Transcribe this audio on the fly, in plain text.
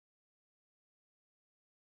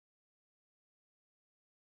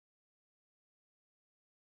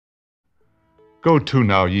Go to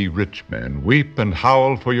now, ye rich men, weep and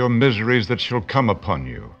howl for your miseries that shall come upon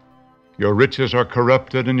you. Your riches are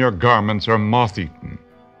corrupted, and your garments are moth-eaten.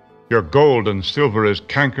 Your gold and silver is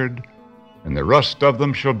cankered, and the rust of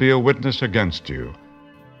them shall be a witness against you,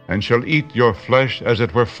 and shall eat your flesh as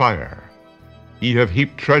it were fire. Ye have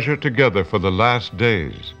heaped treasure together for the last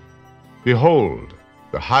days. Behold,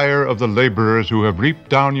 the hire of the laborers who have reaped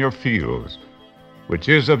down your fields, which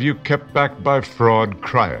is of you kept back by fraud,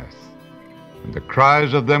 crieth. And the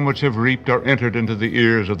cries of them which have reaped are entered into the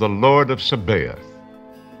ears of the Lord of Sabaoth.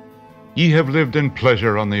 Ye have lived in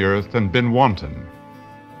pleasure on the earth, and been wanton.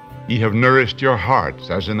 Ye have nourished your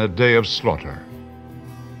hearts as in a day of slaughter.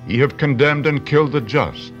 Ye have condemned and killed the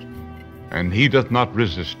just, and he doth not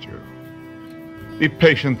resist you. Be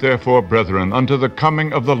patient therefore, brethren, unto the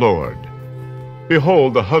coming of the Lord.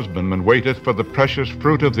 Behold, the husbandman waiteth for the precious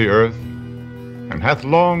fruit of the earth, and hath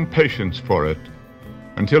long patience for it,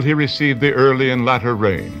 until he receive the early and latter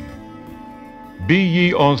rain. Be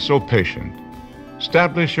ye also patient,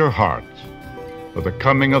 establish your hearts, for the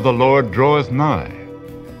coming of the Lord draweth nigh.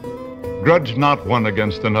 Grudge not one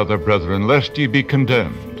against another, brethren, lest ye be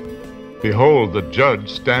condemned. Behold, the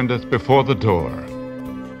judge standeth before the door.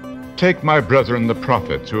 Take, my brethren, the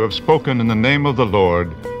prophets, who have spoken in the name of the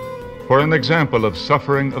Lord, for an example of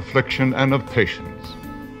suffering, affliction, and of patience.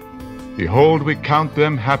 Behold, we count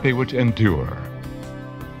them happy which endure.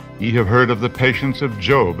 Ye have heard of the patience of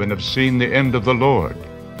Job, and have seen the end of the Lord,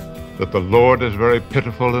 that the Lord is very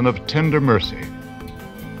pitiful and of tender mercy.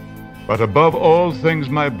 But above all things,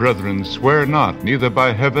 my brethren, swear not, neither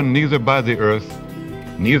by heaven, neither by the earth,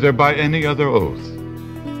 neither by any other oath.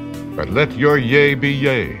 But let your yea be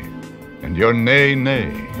yea, and your nay,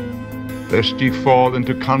 nay, lest ye fall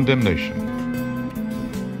into condemnation.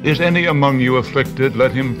 Is any among you afflicted?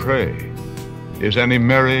 Let him pray. Is any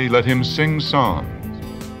merry? Let him sing psalms.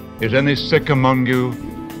 Is any sick among you?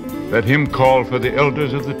 Let him call for the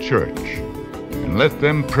elders of the church, and let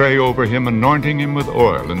them pray over him, anointing him with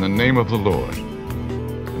oil in the name of the Lord.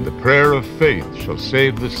 And the prayer of faith shall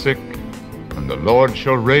save the sick, and the Lord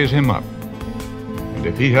shall raise him up. And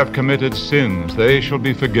if he have committed sins, they shall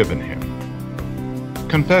be forgiven him.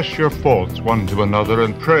 Confess your faults one to another,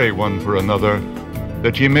 and pray one for another,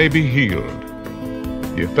 that ye may be healed.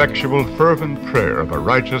 The effectual fervent prayer of a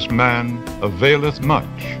righteous man availeth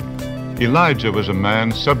much. Elijah was a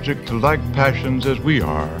man subject to like passions as we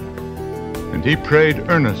are, and he prayed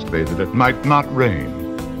earnestly that it might not rain,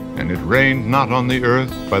 and it rained not on the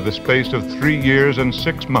earth by the space of 3 years and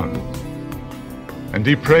 6 months. And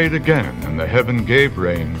he prayed again, and the heaven gave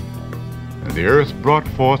rain, and the earth brought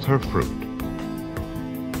forth her fruit.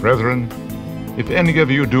 Brethren, if any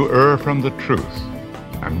of you do err from the truth,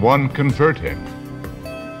 and one convert him,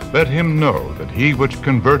 let him know that he which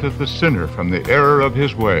converteth the sinner from the error of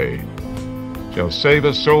his way shall save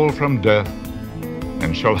a soul from death,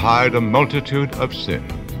 and shall hide a multitude of sins.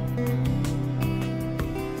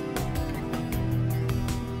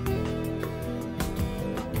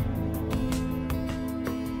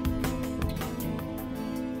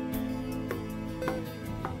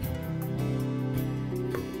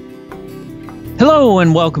 Hello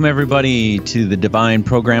and welcome everybody to the Divine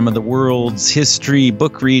Program of the World's History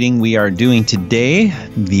book reading we are doing today,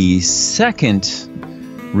 the second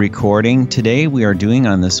recording today we are doing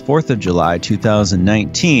on this 4th of July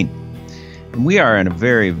 2019. And we are in a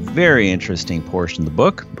very, very interesting portion of the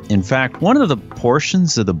book. In fact, one of the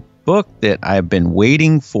portions of the book that I've been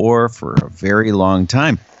waiting for a very long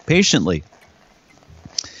time, patiently,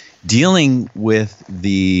 dealing with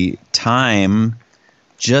the time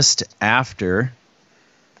just after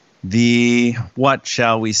the, what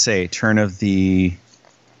shall we say, turn of the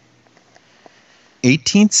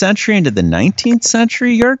 18th century into the 19th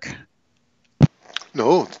century, Jörg?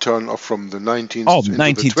 No, turn off from the 19th, into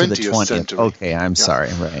 19th the 20th, to the 20th century. Okay, I'm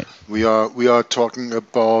sorry, right. We are talking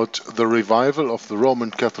about the revival of the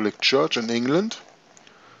Roman Catholic Church in England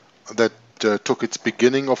that took its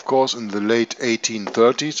beginning, of course, in the late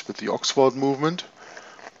 1830s with the Oxford movement.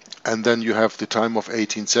 And then you have the time of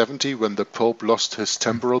 1870 when the Pope lost his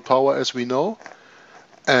temporal power, as we know.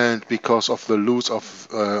 And because of the loss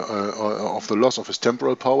of his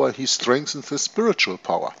temporal power, he strengthens his spiritual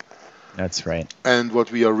power. That's right. And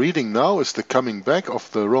what we are reading now is the coming back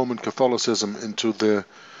of the Roman Catholicism into the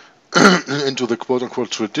into the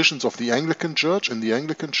quote-unquote traditions of the Anglican Church, in the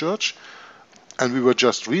Anglican Church. And we were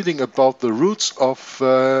just reading about the roots of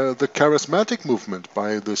the charismatic movement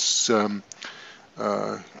by this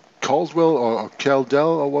Caldwell or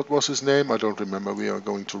Caldell, or what was his name? I don't remember. We are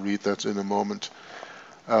going to read that in a moment.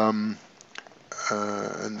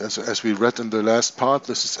 and as we read in the last part,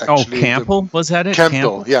 this is actually Campbell, was that it?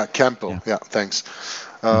 Campbell, yeah, thanks.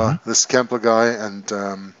 This Campbell guy, and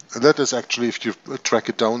that is actually, if you track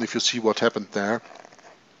it down, if you see what happened there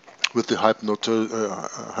with the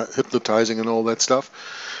hypnotizing and all that stuff,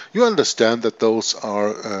 you understand that those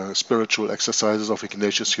are spiritual exercises of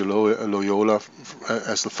Ignatius Loyola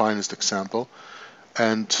as the finest example,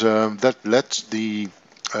 and that led the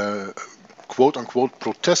quote-unquote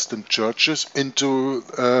Protestant churches into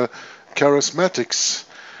charismatics,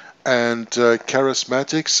 and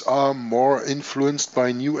charismatics are more influenced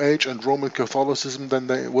by New Age and Roman Catholicism than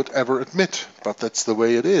they would ever admit, but that's the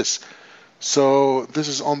way it is. So this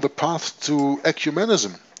is on the path to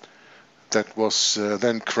ecumenism. That was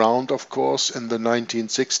then crowned, of course, in the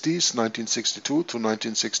 1960s, 1962 to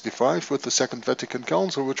 1965, with the Second Vatican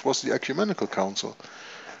Council, which was the Ecumenical Council,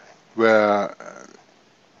 where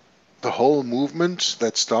the whole movement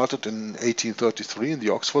that started in 1833 in the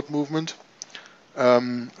Oxford movement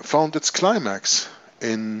found its climax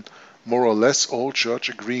in more or less all church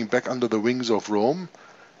agreeing back under the wings of Rome,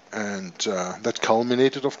 and that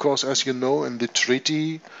culminated, of course, as you know, in the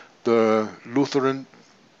treaty the Lutheran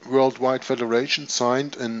Worldwide Federation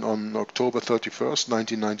signed on October 31st,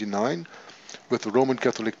 1999, with the Roman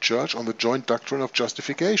Catholic Church on the joint doctrine of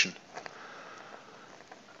justification.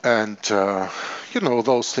 And,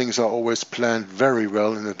 those things are always planned very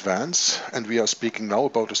well in advance, and we are speaking now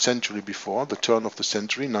about a century before, the turn of the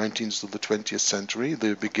century, 19th to the 20th century,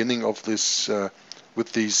 the beginning of this,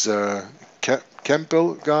 with these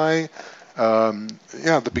Campbell guy,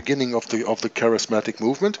 the beginning of the charismatic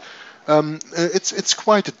movement. It's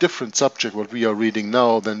quite a different subject what we are reading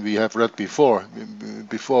now than we have read before.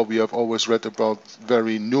 Before we have always read about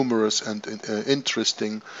very numerous and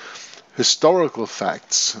interesting historical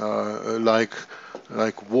facts, like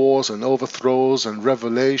wars and overthrows and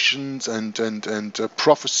revelations and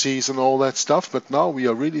prophecies and all that stuff. But now we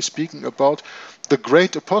are really speaking about the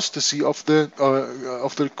great apostasy of the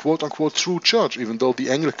quote-unquote true church, even though the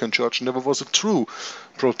Anglican Church never was a true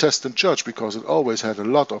Protestant church, because it always had a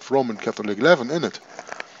lot of Roman Catholic leaven in it.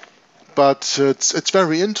 But it's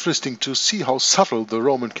very interesting to see how subtle the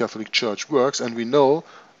Roman Catholic Church works, and we know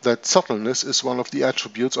that subtleness is one of the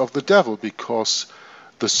attributes of the devil, because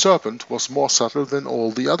the serpent was more subtle than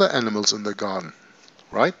all the other animals in the garden,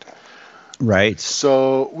 right? Right.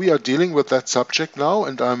 So we are dealing with that subject now,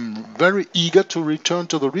 and I'm very eager to return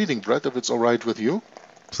to the reading, Bret, if it's all right with you.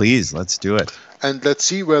 Please, let's do it. And let's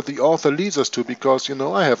see where the author leads us to, because,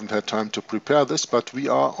 I haven't had time to prepare this, but we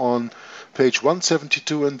are on page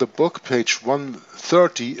 172 in the book, page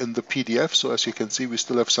 130 in the PDF, so as you can see, we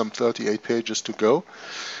still have some 38 pages to go.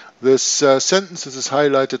 This sentence is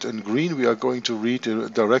highlighted in green. We are going to read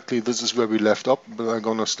directly. This is where we left up, but I'm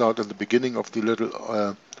going to start at the beginning of the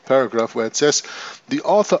little paragraph where it says, the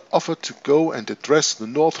author offered to go and address the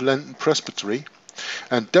North London Presbytery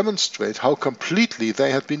and demonstrate how completely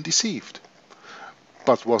they had been deceived,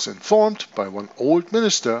 but was informed by one old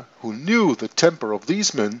minister who knew the temper of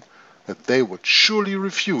these men that they would surely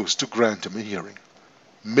refuse to grant him a hearing.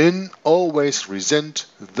 Men always resent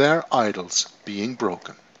their idols being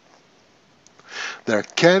broken. There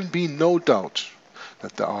can be no doubt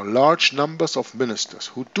that there are large numbers of ministers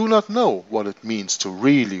who do not know what it means to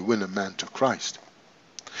really win a man to Christ.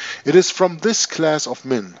 It is from this class of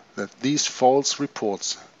men that these false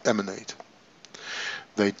reports emanate.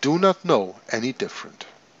 They do not know any different.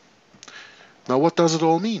 Now, what does it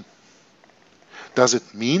all mean? Does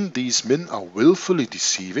it mean these men are willfully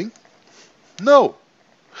deceiving? No.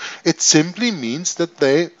 It simply means that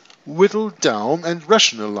they whittle down and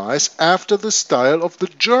rationalize after the style of the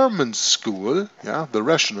German school, the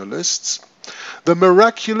rationalists, the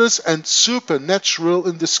miraculous and supernatural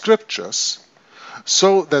in the scriptures,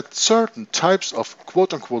 so that certain types of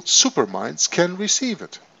quote-unquote superminds can receive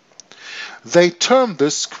it. They term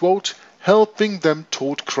this, quote, helping them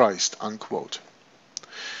toward Christ, unquote.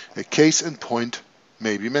 A case in point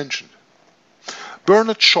may be mentioned.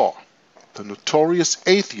 Bernard Shaw, the notorious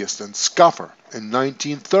atheist and scoffer, in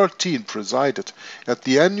 1913 presided at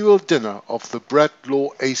the annual dinner of the Bret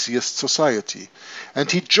Atheist Society, and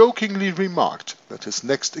he jokingly remarked that his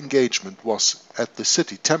next engagement was at the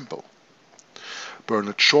City Temple.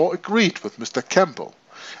 Bernard Shaw agreed with Mr. Campbell,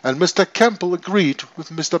 and Mr. Campbell agreed with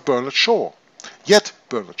Mr. Bernard Shaw. Yet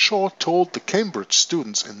Bernard Shaw told the Cambridge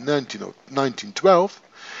students in 1912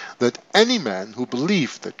 that any man who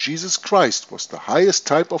believed that Jesus Christ was the highest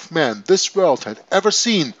type of man this world had ever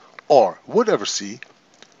seen or would ever see,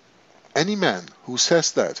 any man who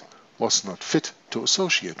says that was not fit to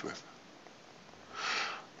associate with.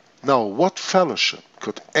 Now, what fellowship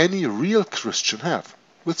could any real Christian have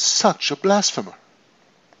with such a blasphemer?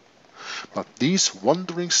 But these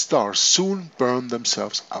wandering stars soon burned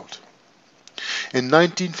themselves out. In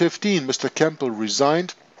 1915, Mr. Campbell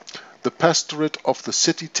resigned the pastorate of the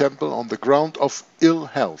city temple on the ground of ill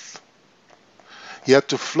health. He had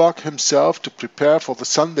to flog himself to prepare for the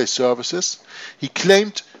Sunday services. He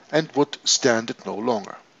claimed and would stand it no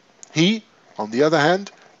longer. He, on the other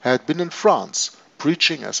hand, had been in France,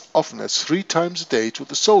 preaching as often as 3 times a day to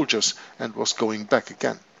the soldiers, and was going back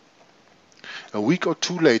again. A week or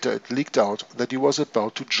 2 later it leaked out that he was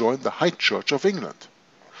about to join the High Church of England.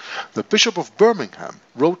 The Bishop of Birmingham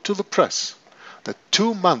wrote to the press that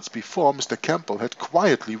 2 months before Mr. Campbell had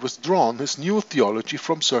quietly withdrawn his new theology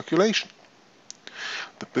from circulation.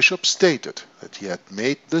 The bishop stated that he had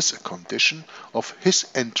made this a condition of his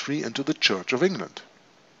entry into the Church of England.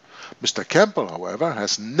 Mr. Campbell, however,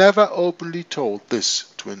 has never openly told this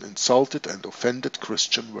to an insulted and offended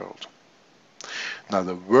Christian world. Not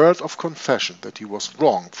a word of confession that he was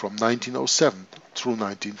wrong from 1907 through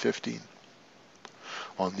 1915.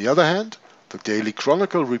 On the other hand, the Daily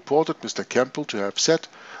Chronicle reported Mr. Campbell to have said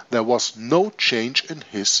there was no change in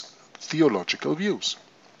his theological views.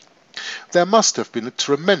 There must have been a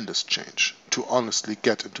tremendous change to honestly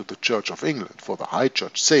get into the Church of England, for the High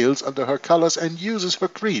Church sails under her colours and uses her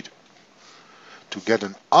creed. To get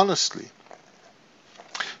in honestly,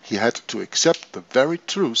 he had to accept the very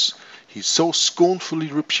truths he so scornfully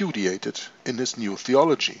repudiated in his new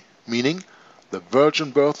theology, meaning the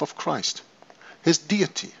virgin birth of Christ, his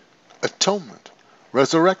deity, atonement,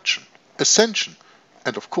 resurrection, ascension,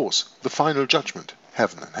 and of course the final judgment,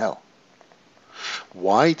 heaven and hell.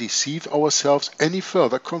 Why deceive ourselves any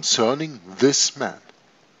further concerning this man?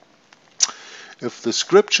 If the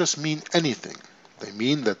scriptures mean anything, they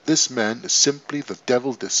mean that this man is simply the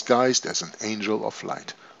devil disguised as an angel of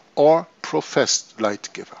light, or professed light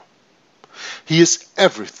giver. He is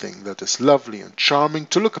everything that is lovely and charming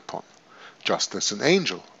to look upon, just as an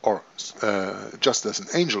angel, just as an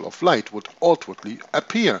angel of light would outwardly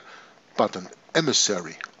appear, but an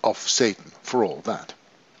emissary of Satan for all that.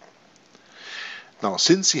 Now,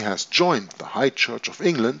 since he has joined the High Church of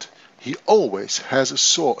England, he always has a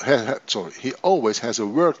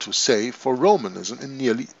word to say for Romanism in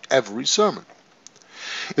nearly every sermon.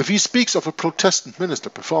 If he speaks of a Protestant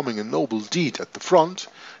minister performing a noble deed at the front,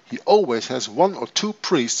 he always has 1 or 2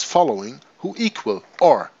 priests following who equal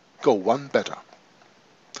or go one better.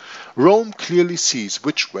 Rome clearly sees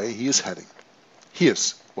which way he is heading.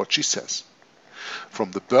 Here's what she says.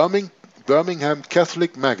 From the Birmingham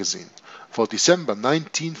Catholic Magazine for December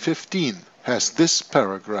 1915 has this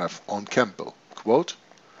paragraph on Campbell, quote,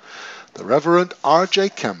 "The Reverend R.J.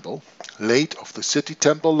 Campbell, late of the City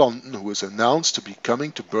Temple, London, who is announced to be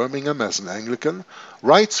coming to Birmingham as an Anglican,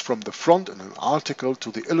 writes from the front in an article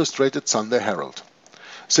to the Illustrated Sunday Herald.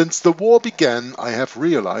 Since the war began, I have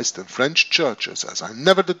realized in French churches, as I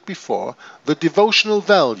never did before, the devotional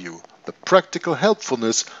value, the practical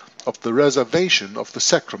helpfulness of the reservation of the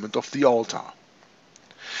sacrament of the altar.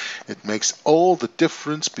 It makes all the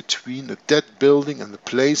difference between a dead building and a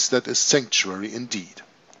place that is sanctuary indeed.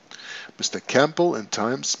 Mr. Campbell in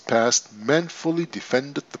times past manfully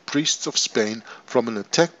defended the priests of Spain from an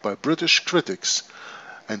attack by British critics,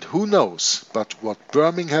 and who knows but what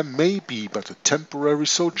Birmingham may be but a temporary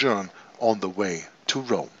sojourn on the way to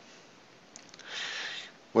Rome."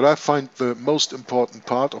 What I find the most important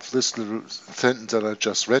part of this little sentence that I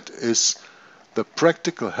just read is the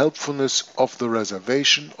practical helpfulness of the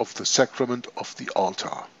reservation of the sacrament of the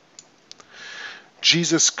altar.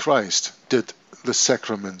 Jesus Christ did the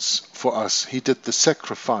sacraments for us. He did the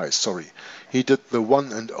sacrifice, He did the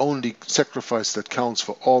one and only sacrifice that counts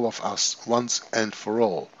for all of us, once and for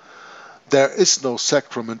all. There is no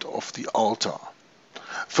sacrament of the altar.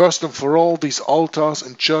 First and for all, these altars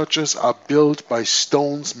in churches are built by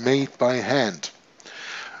stones made by hand.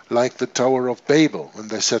 Like the Tower of Babel, when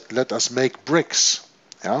they said, "Let us make bricks."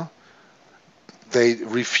 Yeah? They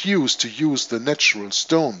refuse to use the natural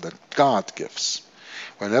stone that God gives.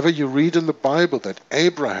 Whenever you read in the Bible that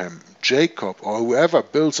Abraham, Jacob, or whoever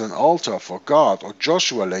builds an altar for God, or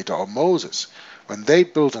Joshua later, or Moses, when they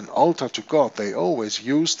build an altar to God, they always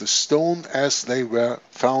use the stone as they were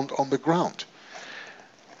found on the ground.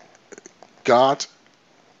 God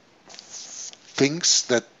thinks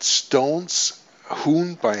that stones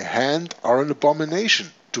hewn by hand are an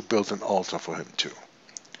abomination to build an altar for him too.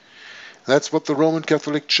 That's what the Roman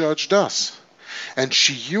Catholic Church does. And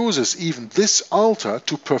she uses even this altar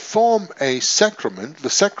to perform a sacrament, the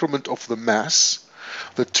sacrament of the Mass,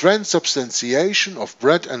 the transubstantiation of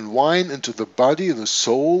bread and wine into the body, the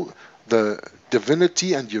soul, the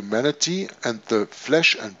divinity and humanity, and the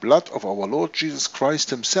flesh and blood of our Lord Jesus Christ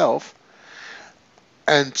himself.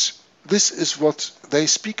 And this is what they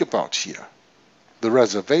speak about here. The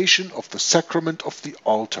reservation of the sacrament of the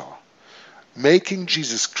altar, making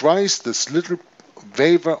Jesus Christ this little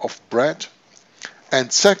wafer of bread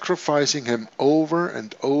and sacrificing him over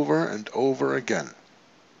and over and over again.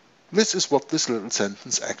 This is what this little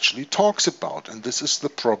sentence actually talks about, and this is the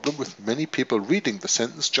problem with many people reading the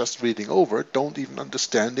sentence, just reading over it, don't even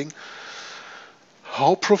understanding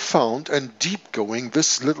how profound and deep-going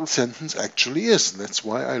this little sentence actually is. And that's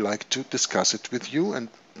why I like to discuss it with you and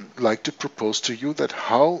like to propose to you that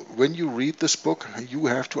how, when you read this book, you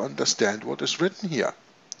have to understand what is written here.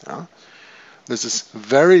 Yeah? This is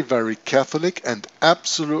very, very Catholic and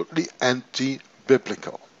absolutely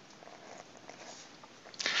anti-biblical.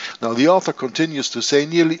 Now the author continues to say,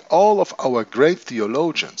 nearly all of our great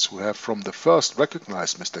theologians who have from the first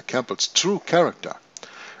recognized Mr. Campbell's true character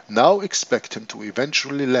now expect him to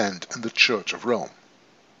eventually land in the Church of Rome.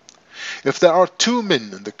 If there are two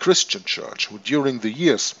men in the Christian Church who during the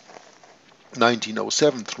years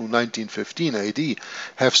 1907 through 1915 AD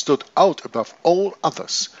have stood out above all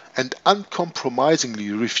others and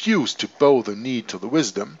uncompromisingly refused to bow the knee to the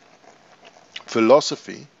wisdom,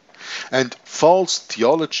 philosophy, and false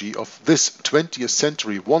theology of this 20th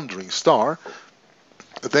century wandering star,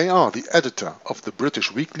 they are the editor of the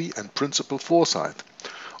British Weekly and Principal Forsyth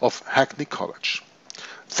of Hackney College.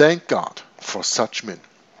 Thank God for such men.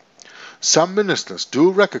 Some ministers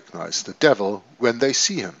do recognize the devil when they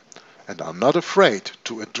see him and are not afraid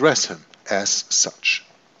to address him as such.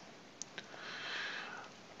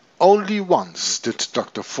 Only once did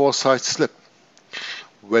Dr. Forsyth slip,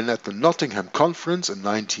 when at the Nottingham Conference in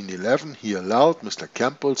 1911 he allowed Mr.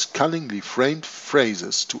 Campbell's cunningly framed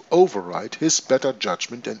phrases to override his better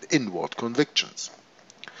judgment and inward convictions.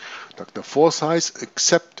 Dr. Forsyth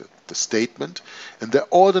accepted the statement in their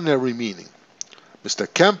ordinary meaning.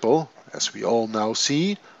 Mr. Campbell, as we all now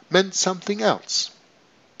see, meant something else.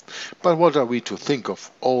 But what are we to think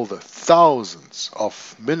of all the thousands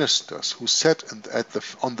of ministers who sat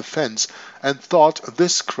on the fence and thought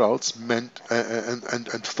this crowds meant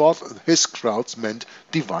his crowds meant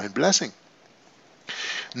divine blessing?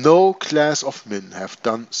 No class of men have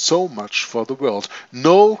done so much for the world.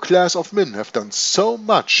 No class of men have done so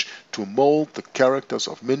much to mold the characters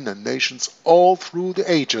of men and nations all through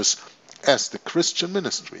the ages as the Christian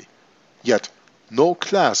ministry. Yet no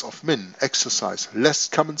class of men exercise less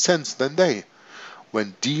common sense than they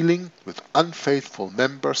when dealing with unfaithful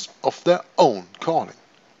members of their own calling.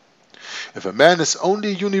 If a man is only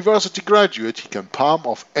a university graduate, he can palm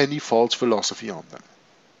off any false philosophy on them.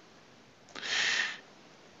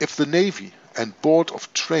 If the Navy and Board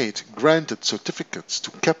of Trade granted certificates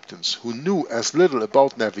to captains who knew as little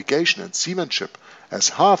about navigation and seamanship as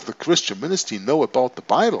half the Christian ministry know about the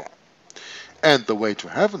Bible and the way to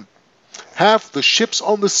heaven, half the ships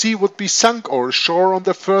on the sea would be sunk or ashore on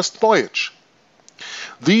their first voyage.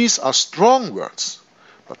 These are strong words,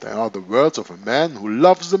 but they are the words of a man who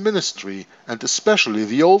loves the ministry, and especially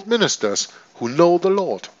the old ministers who know the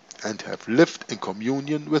Lord and have lived in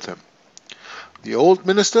communion with him. The old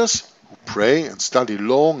ministers who pray and study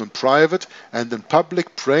long in private, and in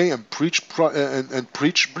public pray and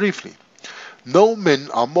preach briefly. No men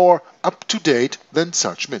are more up to date than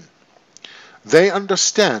such men. They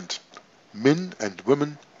understand men and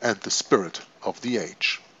women and the spirit of the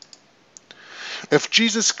age. If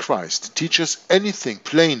Jesus Christ teaches anything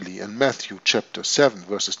plainly in Matthew chapter 7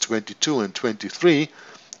 verses 22 and 23,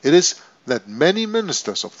 it is that many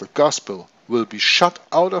ministers of the gospel will be shut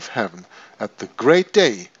out of heaven at the great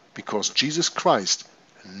day because Jesus Christ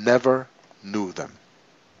never knew them.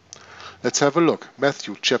 Let's have a look.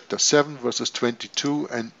 Matthew chapter 7 verses 22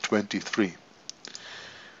 and 23.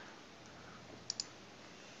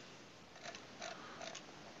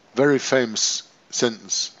 Very famous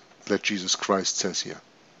sentence that Jesus Christ says here.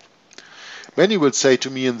 Many will say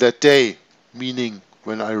to me in that day, meaning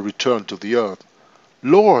when I return to the earth,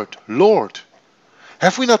 Lord, Lord,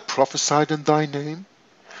 have we not prophesied in thy name?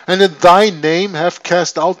 And in thy name have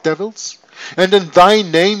cast out devils? And in thy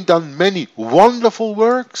name done many wonderful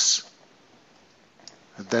works?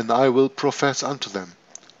 And then I will profess unto them,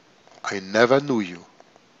 I never knew you.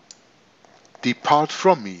 Depart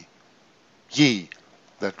from me, ye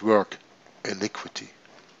that work iniquity.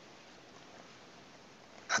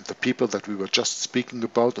 And the people that we were just speaking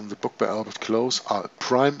about in the book by Albert Close are a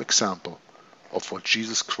prime example of what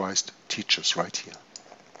Jesus Christ teaches right here.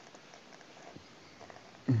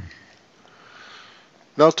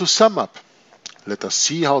 Now to sum up, let us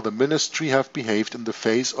see how the ministry have behaved in the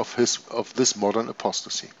face of this modern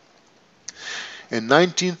apostasy. In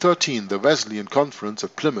 1913, the Wesleyan Conference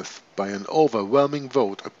at Plymouth, by an overwhelming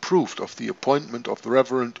vote, approved of the appointment of the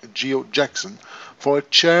Reverend Geo Jackson for a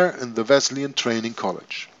chair in the Wesleyan Training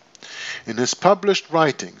College. In his published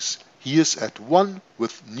writings, he is at one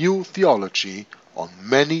with new theology on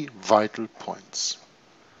many vital points.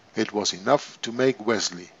 It was enough to make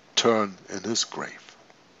Wesley turn in his grave.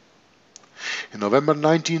 In November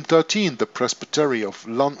 1913, the Presbytery of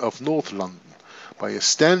North London, by a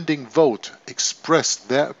standing vote, expressed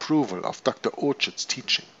their approval of Dr. Orchard's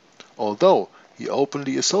teaching, although he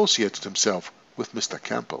openly associated himself with Mr.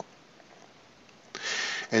 Campbell.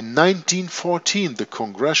 In 1914, the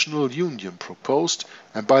Congressional Union proposed,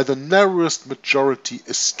 and by the narrowest majority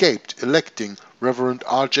escaped, electing Reverend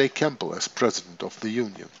R.J. Campbell as president of the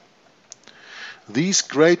Union. These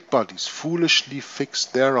great bodies foolishly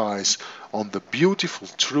fixed their eyes on the beautiful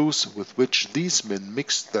truths with which these men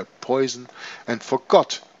mixed their poison, and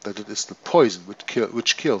forgot that it is the poison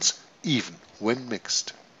which kills, even when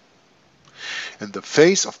mixed. In the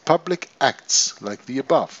face of public acts like the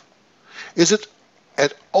above, is it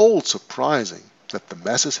at all surprising that the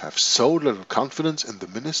masses have so little confidence in the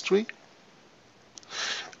ministry?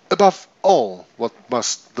 Above all, what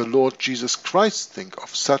must the Lord Jesus Christ think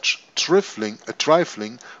of such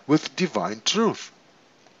trifling with divine truth?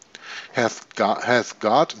 Hath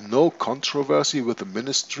God no controversy with a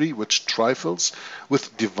ministry which trifles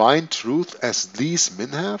with divine truth as these men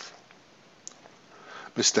have?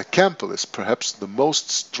 Mr. Campbell is perhaps the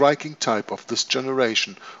most striking type of this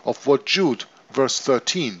generation of what Jude, verse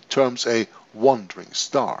 13, terms a wandering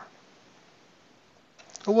star.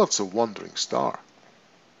 What's a wandering star?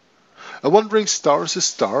 A wandering star is a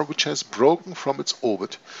star which has broken from its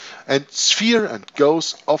orbit and sphere and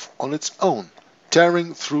goes off on its own,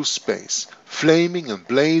 tearing through space, flaming and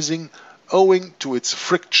blazing, owing to its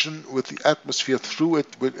friction with the atmosphere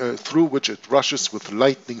through which it rushes with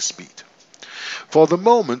lightning speed. For the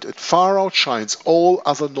moment it far outshines all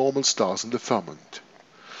other normal stars in the firmament.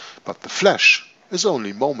 But the flash is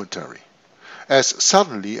only momentary. As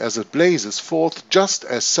suddenly as it blazes forth, just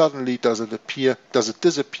as suddenly does it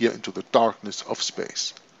disappear into the darkness of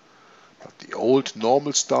space. But the old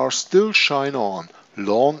normal stars still shine on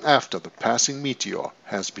long after the passing meteor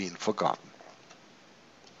has been forgotten.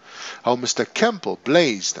 How Mr. Campbell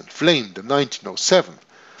blazed and flamed in 1907,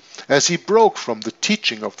 as he broke from the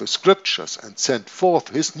teaching of the Scriptures and sent forth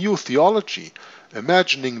his new theology,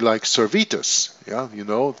 imagining like Servetus,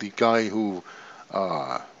 the guy who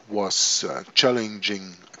was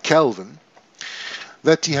challenging Calvin,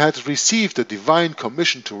 that he had received a divine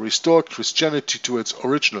commission to restore Christianity to its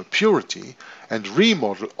original purity and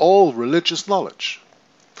remodel all religious knowledge.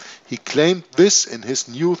 He claimed this in his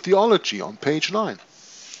new theology on page 9.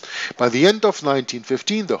 By the end of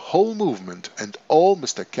 1915, the whole movement and all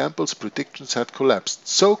Mr. Campbell's predictions had collapsed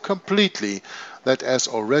so completely that, as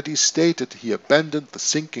already stated, he abandoned the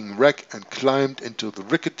sinking wreck and climbed into the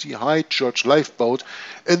rickety high church lifeboat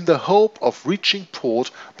in the hope of reaching port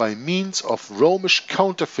by means of Romish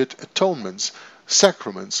counterfeit atonements,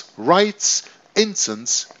 sacraments, rites,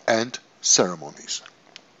 incense, and ceremonies.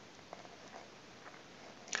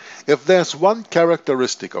 If there's one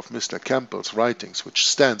characteristic of Mr. Campbell's writings which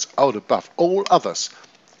stands out above all others,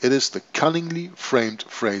 it is the cunningly framed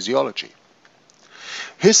phraseology.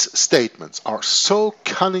 His statements are so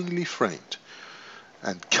cunningly framed,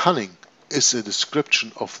 and cunning is a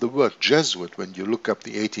description of the word Jesuit when you look up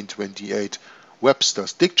the 1828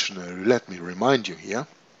 Webster's Dictionary, let me remind you here.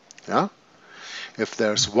 If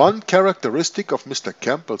there's one characteristic of Mr.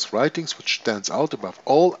 Campbell's writings which stands out above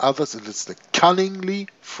all others, it is the cunningly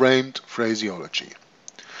framed phraseology.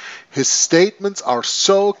 His statements are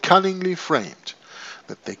so cunningly framed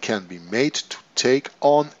that they can be made to take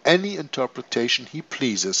on any interpretation he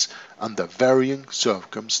pleases under varying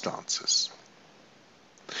circumstances.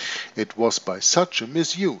 It was by such a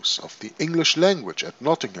misuse of the English language at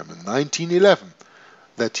Nottingham in 1911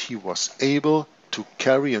 that he was able to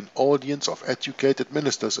carry an audience of educated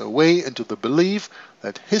ministers away into the belief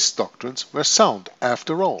that his doctrines were sound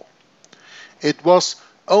after all. It was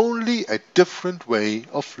only a different way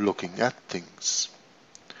of looking at things.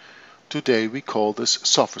 Today we call this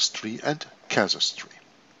sophistry and casuistry.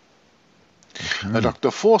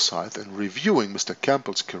 Dr. Forsyth, in reviewing Mr.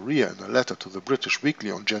 Campbell's career in a letter to the British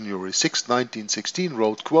Weekly on January 6, 1916,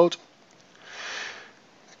 wrote, quote,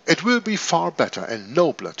 "It will be far better and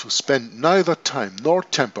nobler to spend neither time nor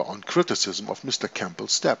temper on criticism of Mr.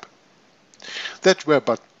 Campbell's step. That were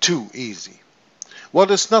but too easy.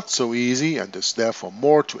 What is not so easy, and is therefore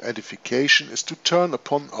more to edification, is to turn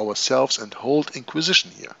upon ourselves and hold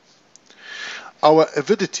inquisition here. Our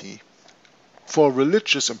avidity for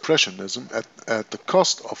religious impressionism at the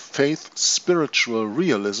cost of faith spiritual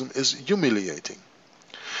realism is humiliating.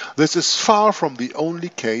 This is far from the only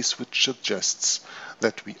case which suggests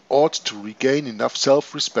that we ought to regain enough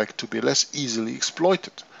self-respect to be less easily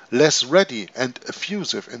exploited, less ready and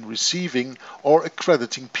effusive in receiving or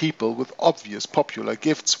accrediting people with obvious popular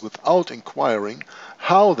gifts without inquiring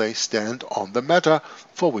how they stand on the matter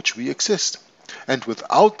for which we exist, and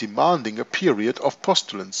without demanding a period of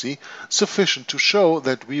postulancy sufficient to show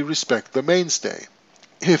that we respect the mainstay,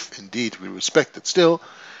 if indeed we respect it still,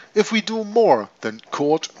 if we do more than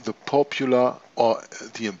court the popular or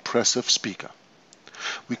the impressive speaker.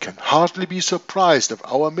 We can hardly be surprised if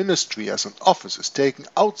our ministry as an office is taken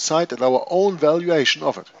outside at our own valuation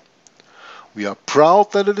of it. We are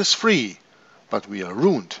proud that it is free, but we are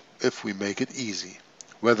ruined if we make it easy,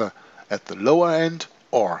 whether at the lower end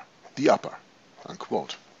or the upper."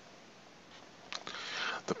 Unquote.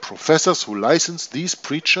 The professors who license these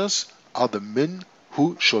preachers are the men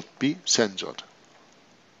who should be censured.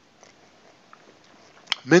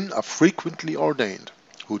 Men are frequently ordained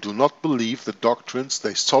who do not believe the doctrines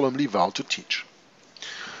they solemnly vow to teach.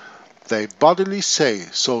 They bodily say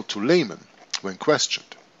so to laymen when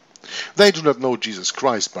questioned. They do not know Jesus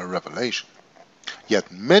Christ by revelation.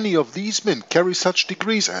 Yet many of these men carry such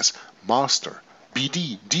degrees as Master,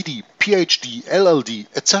 BD, DD, PhD, LLD,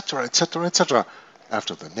 etc., etc., etc.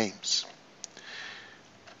 after their names.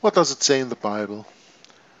 What does it say in the Bible?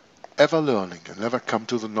 Ever learning and never come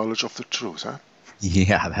to the knowledge of the truth, huh?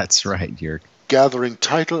 Yeah, that's right, Jörg. Gathering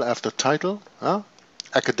title after title,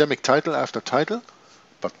 academic title after title,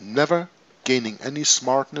 but never gaining any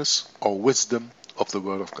smartness or wisdom of the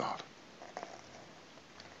Word of God.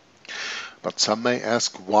 But some may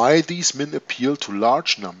ask why these men appeal to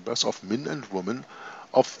large numbers of men and women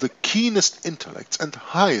of the keenest intellects and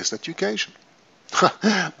highest education.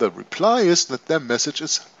 The reply is that their message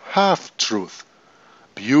is half-truth,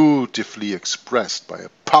 beautifully expressed by a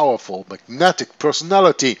powerful magnetic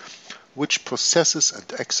personality which possesses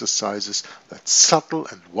and exercises that subtle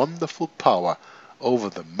and wonderful power over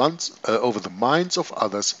the minds of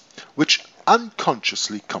others, which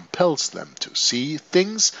unconsciously compels them to see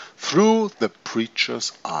things through the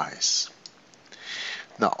preacher's eyes.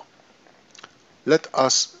 Now, let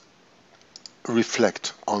us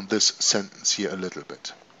reflect on this sentence here a little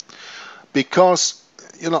bit. Because,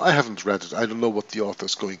 I haven't read it. I don't know what the author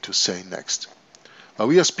is going to say next. Now,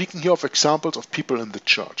 we are speaking here of examples of people in the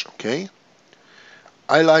church, okay?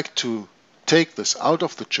 I like to take this out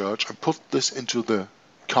of the church and put this into the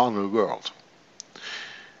carnal world.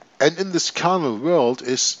 And in this carnal world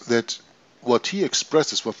is that what he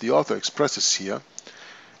expresses, what the author expresses here,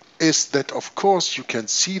 is that of course you can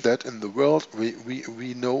see that in the world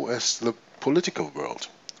we know as the political world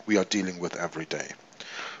we are dealing with every day.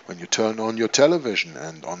 When you turn on your television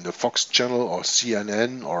and on the Fox channel or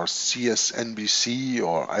CNN or CSNBC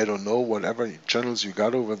or I don't know, whatever channels you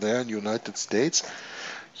got over there in the United States,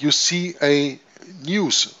 you see a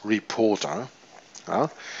news reporter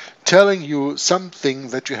telling you something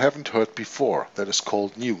that you haven't heard before. That is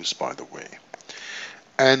called news, by the way.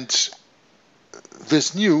 And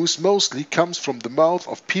this news mostly comes from the mouth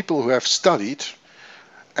of people who have studied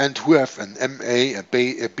and who have an MA, a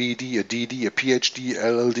BD, a DD, a PhD,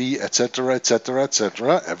 LLD, etc., etc.,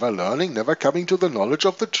 etc., ever learning, never coming to the knowledge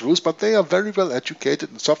of the truth, but they are very well educated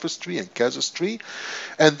in sophistry and casuistry,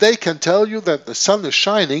 and they can tell you that the sun is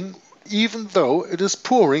shining even though it is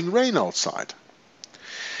pouring rain outside.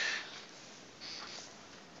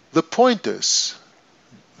 The point is,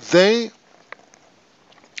 they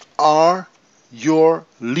are your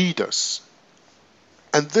leaders.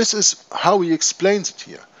 And this is how he explains it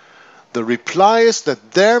here. The reply is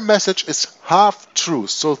that their message is half-truth.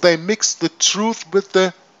 So they mix the truth with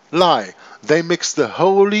the lie. They mix the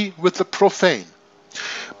holy with the profane.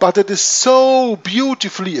 But it is so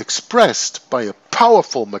beautifully expressed by a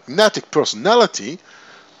powerful magnetic personality.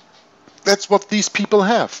 That's what these people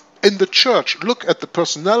have. In the church, look at the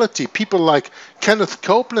personality people like Kenneth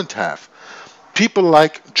Copeland have. People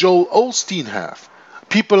like Joel Osteen have.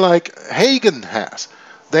 People like Hagen has.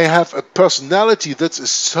 They have a personality that is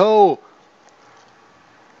so...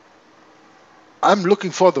 I'm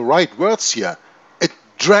looking for the right words here. It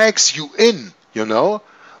drags you in, you know.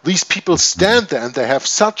 These people stand there and they have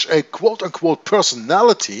such a quote-unquote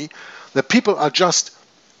personality that people are just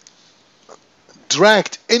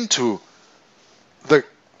dragged into the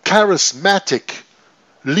charismatic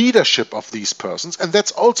leadership of these persons. And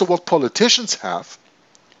that's also what politicians have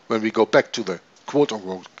when we go back to the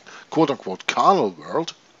quote-unquote carnal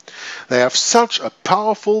world. They have such a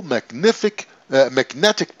powerful, magnific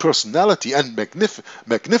magnetic personality and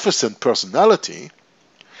magnificent personality,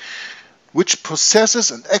 which possesses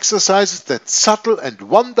and exercises that subtle and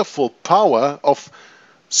wonderful power of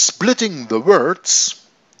splitting the words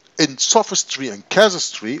in sophistry and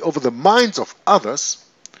casuistry over the minds of others,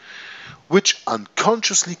 which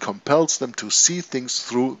unconsciously compels them to see things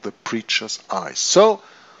through the preacher's eyes. So,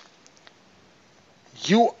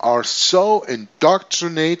 you are so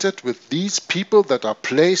indoctrinated with these people that are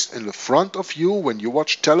placed in the front of you when you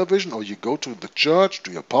watch television or you go to the church,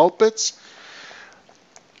 to your pulpits,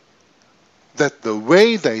 that the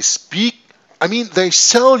way they speak, I mean, they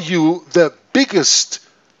sell you the biggest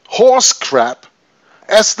horse crap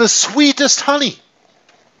as the sweetest honey.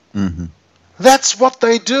 Mm-hmm. That's what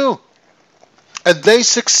they do. And they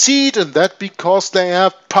succeed in that because they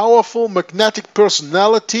have powerful magnetic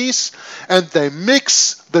personalities and they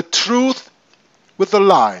mix the truth with the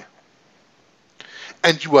lie.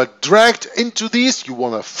 And you are dragged into these, you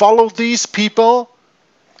want to follow these people,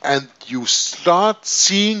 and you start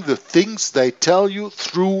seeing the things they tell you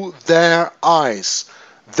through their eyes,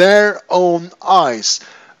 their own eyes.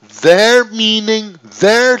 Their meaning,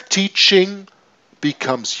 their teaching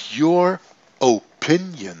becomes your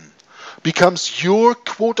opinion, becomes your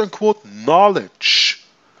quote-unquote knowledge,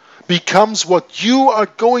 becomes what you are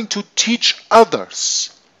going to teach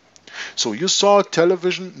others. So you saw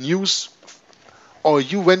television news, or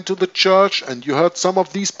you went to the church and you heard some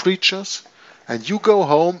of these preachers, and you go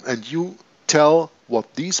home and you tell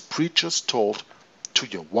what these preachers told to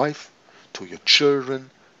your wife, to your children,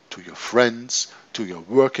 to your friends, to your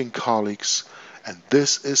working colleagues, and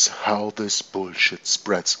this is how this bullshit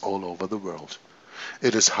spreads all over the world.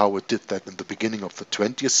 It is how it did that in the beginning of the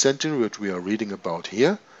 20th century, which we are reading about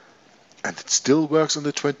here, and it still works in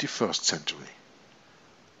the 21st century.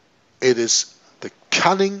 It is the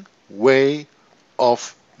cunning way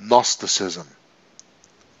of Gnosticism.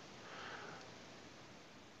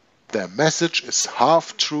 Their message is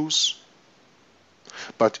half-truths,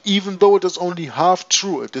 but even though it is only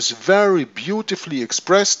half-true, it is very beautifully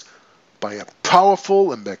expressed by a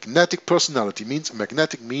powerful and magnetic personality.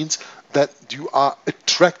 Magnetic means that you are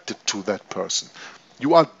attracted to that person.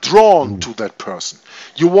 You are drawn to that person.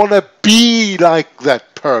 You want to be like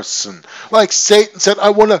that person. Like Satan said,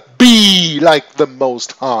 I want to be like the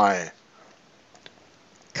Most High.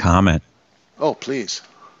 Comment. Oh, please.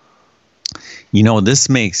 You know, this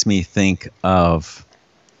makes me think of,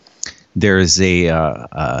 there's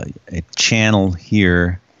a channel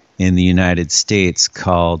here in the United States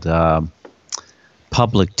called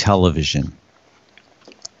public television,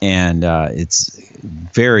 and it's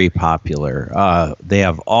very popular. They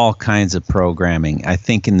have all kinds of programming. I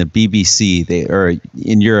think in the BBC, or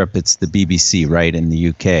in Europe, it's the BBC, right? In the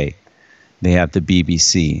UK, they have the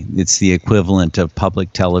BBC. It's the equivalent of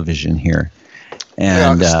public television here.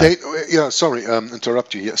 And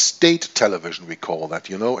interrupt you here. State television, we call that,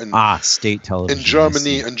 you know. State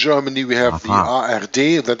television. In Germany, we have the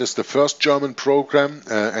ARD, that is the first German program,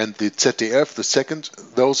 and the ZDF, the second.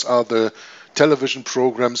 Those are the television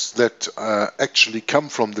programs that actually come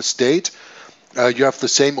from the state. You have the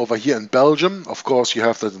same over here in Belgium. Of course, you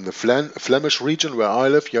have that in the Flemish region where I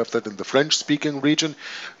live. You have that in the French-speaking region.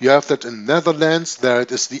 You have that in Netherlands. There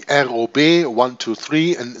it is the ROB 1, 2,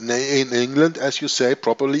 3. And in England, as you say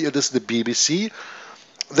properly, it is the BBC.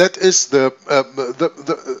 That is the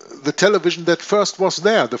television that first was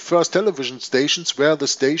there. The first television stations were the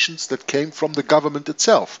stations that came from the government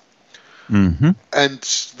itself. Mm-hmm. And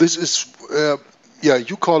this is...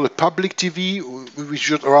 you call it public TV. We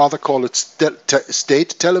should rather call it state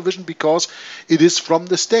television because it is from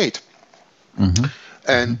the state. Mm-hmm.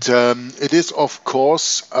 And it is, of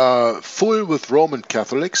course, full with Roman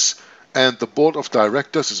Catholics, and the board of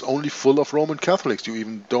directors is only full of Roman Catholics. You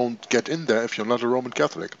even don't get in there if you're not a Roman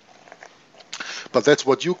Catholic. But that's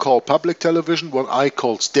what you call public television, what I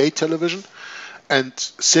call state television. And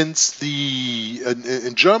since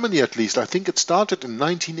in Germany at least, I think it started in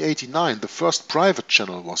 1989, the first private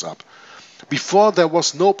channel was up. Before, there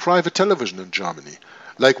was no private television in Germany.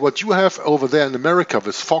 Like what you have over there in America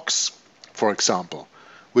with Fox, for example,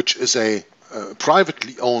 which is a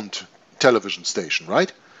privately owned television station,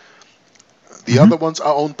 right? The other ones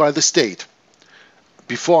are owned by the state.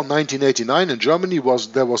 Before 1989 in Germany,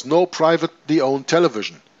 there was no privately owned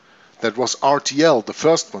television. That was RTL, the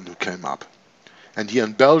first one who came up. And here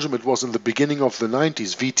in Belgium, it was in the beginning of the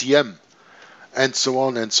 90s, VTM, and so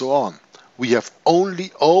on and so on. We have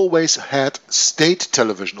only always had state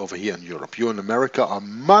television over here in Europe. You in America are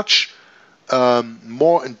much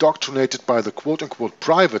more indoctrinated by the quote-unquote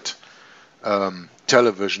private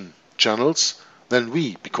television channels than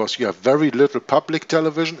we, because you have very little public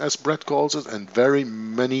television, as Bret calls it, and very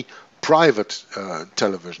many private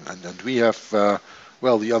television, and we have,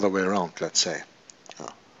 well, the other way around, let's say.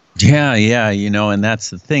 Yeah, and that's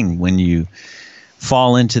the thing. When you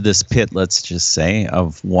fall into this pit, let's just say,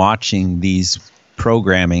 of watching these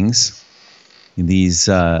programmings, these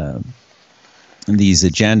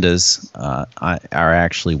agendas are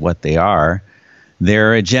actually what they are.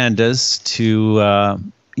 They're agendas to,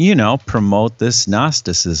 promote this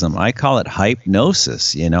Gnosticism. I call it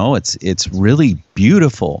hypnosis. It's really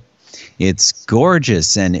beautiful. It's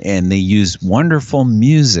gorgeous, and they use wonderful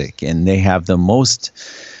music, and they have the most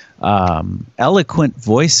eloquent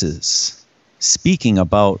voices speaking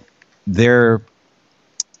about their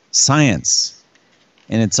science.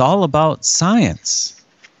 And it's all about science.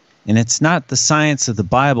 And it's not the science of the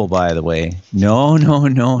Bible, by the way. No.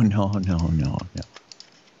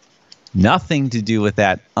 Nothing to do with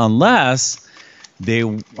that, unless they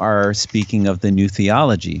are speaking of the new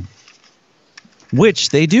theology, which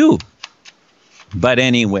they do. But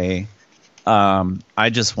anyway, I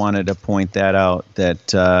just wanted to point that out,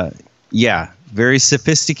 that, very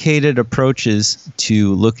sophisticated approaches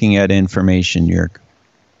to looking at information, Jörg.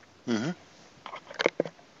 Mm-hmm.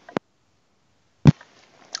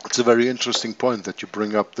 It's a very interesting point that you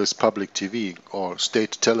bring up this public TV or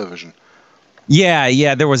state television.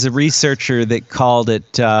 Yeah, there was a researcher that called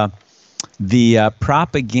it the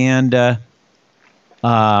propaganda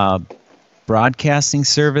broadcasting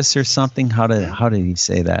service or something. How did he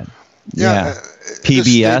say that? Yeah.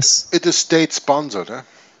 PBS. It is state sponsored, eh?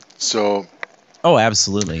 So. Oh,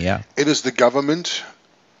 absolutely, yeah. It is the government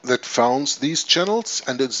that founds these channels,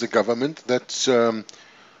 and it's the government that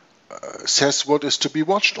says what is to be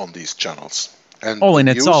watched on these channels. And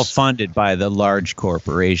it's all funded by the large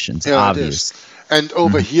corporations, obviously. And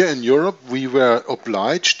over here in Europe, we were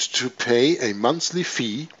obliged to pay a monthly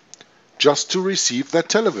fee just to receive that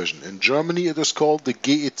television. In Germany, it is called the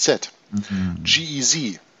GEZ,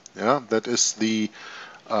 GEZ. Yeah, that is the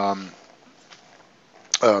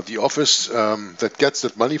office that gets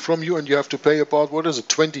that money from you, and you have to pay about,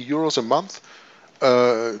 20 euros a month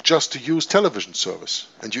just to use television service.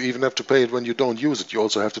 And you even have to pay it when you don't use it. You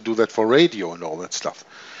also have to do that for radio and all that stuff.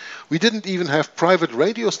 We didn't even have private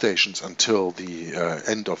radio stations until the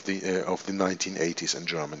end of the 1980s in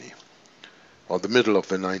Germany, or the middle of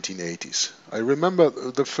the 1980s. I remember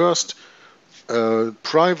the first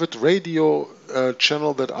private radio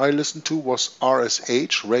channel that I listened to was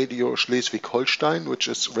RSH, Radio Schleswig-Holstein, which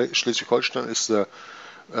is Schleswig-Holstein is the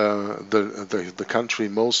country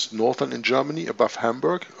most northern in Germany, above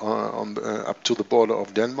Hamburg, up to the border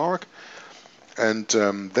of Denmark. And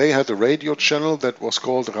they had a radio channel that was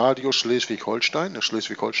called Radio Schleswig-Holstein.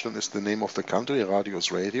 Schleswig-Holstein is the name of the country. Radio is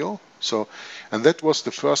radio. So, and that was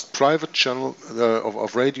the first private channel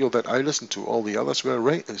of radio that I listened to. All the others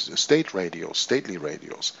were state radios, stately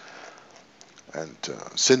radios. And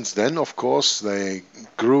since then, of course, they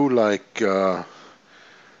grew like, how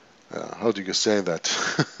do you say that?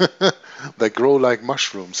 They grow like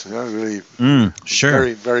mushrooms. Yeah, really, sure.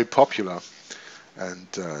 Very, very popular. And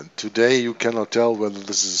today you cannot tell whether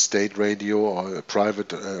this is a state radio or a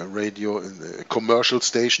private radio, a commercial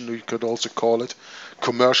station, you could also call it,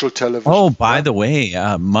 commercial television. Oh, by the way,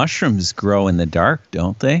 mushrooms grow in the dark,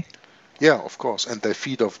 don't they? Yeah, of course, and they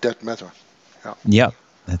feed off dead matter. Yeah. Yep,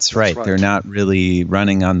 that's right. They're not really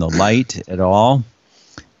running on the light at all.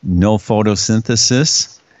 No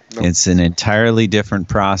photosynthesis. No. It's an entirely different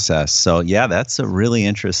process. So, yeah, that's a really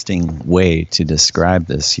interesting way to describe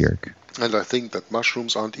this, Jörg. And I think that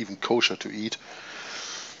mushrooms aren't even kosher to eat.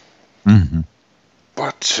 Mm-hmm.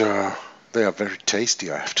 But they are very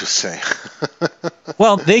tasty, I have to say.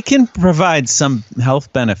 Well, they can provide some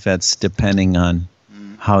health benefits depending on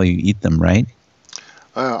how you eat them, right?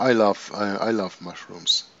 I love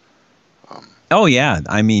mushrooms. Oh yeah,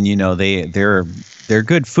 I mean, they're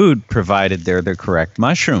good food provided they're the correct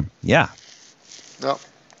mushroom. Yeah. No.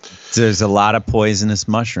 There's a lot of poisonous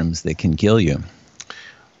mushrooms that can kill you.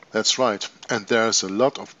 That's right. And there's a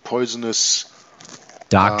lot of poisonous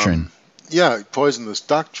doctrine. Poisonous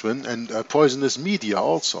doctrine and poisonous media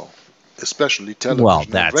also, especially television Well,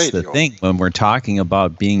 and that's radio. the thing. When we're talking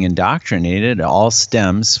about being indoctrinated, it all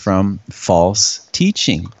stems from false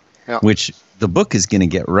teaching, which the book is going to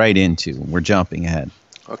get right into. We're jumping ahead.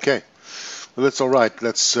 Okay. Well, that's all right.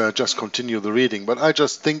 Let's just continue the reading. But I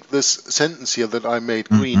just think this sentence here that I made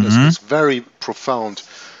green is very profound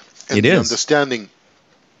in the understanding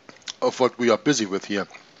of what we are busy with here.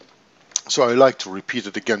 So I like to repeat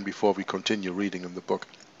it again before we continue reading in the book.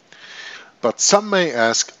 But some may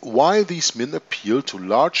ask why these men appeal to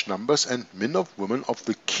large numbers and men or women of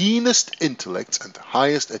the keenest intellects and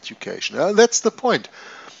highest education. That's the point.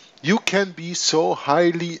 You can be so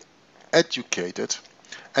highly educated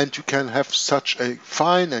and you can have such a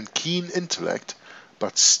fine and keen intellect,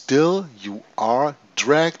 but still you are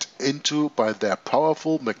dragged into by their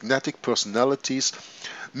powerful magnetic personalities,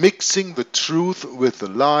 mixing the truth with the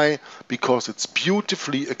lie because it's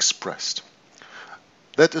beautifully expressed.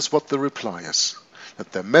 That is what the reply is,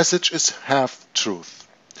 that their message is half-truth,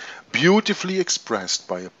 beautifully expressed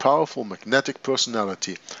by a powerful magnetic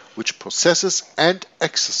personality which possesses and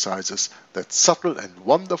exercises that subtle and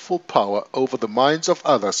wonderful power over the minds of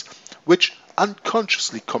others, which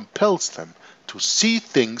unconsciously compels them to see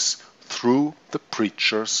things through the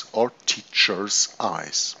preacher's or teacher's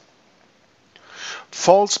eyes.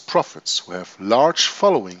 False prophets who have large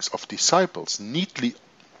followings of disciples nearly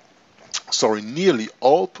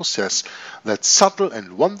all possess that subtle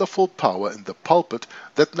and wonderful power in the pulpit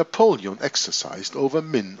that Napoleon exercised over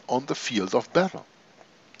men on the field of battle.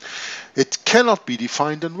 It cannot be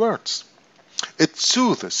defined in words. It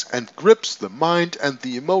soothes and grips the mind and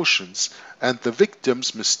the emotions, and the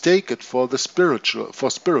victims mistake it for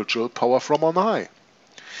spiritual power from on high.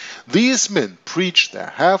 These men preach their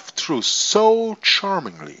half-truths so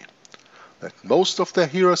charmingly that most of their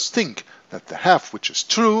hearers think that the half which is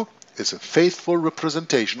true is a faithful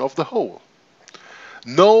representation of the whole.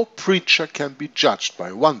 No preacher can be judged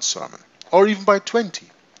by one sermon, or even by 20,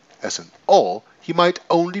 as in all he might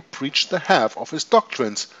only preach the half of his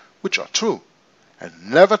doctrines, which are true,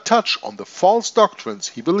 and never touch on the false doctrines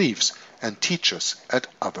he believes and teaches at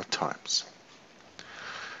other times.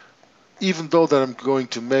 Even though that I'm going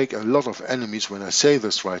to make a lot of enemies when I say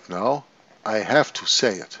this right now, I have to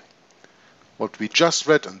say it. What we just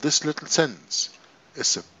read in this little sentence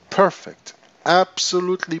is a perfect,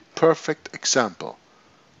 absolutely perfect example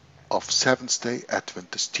of Seventh-day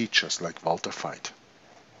Adventist teachers like Walter Veit.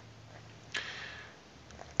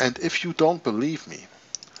 And if you don't believe me,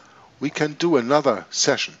 we can do another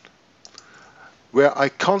session where I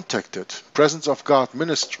contacted Presence of God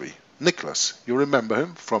Ministry, Nicholas. You remember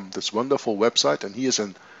him from this wonderful website, and he is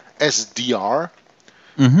an SDR.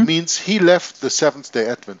 Means he left the Seventh-day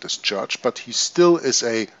Adventist Church, but he still is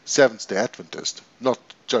a Seventh-day Adventist, not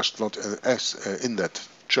in that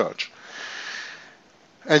church.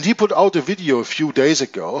 And he put out a video a few days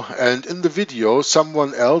ago, and in the video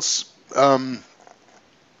someone else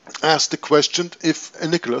asked the question if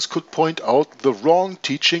Nicholas could point out the wrong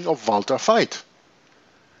teaching of Walter Veit.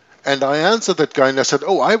 And I answered that guy and I said,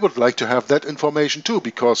 I would like to have that information too,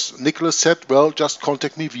 because Nicholas said, well, just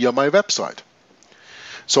contact me via my website.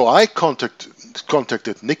 So I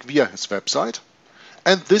contacted Nick via his website,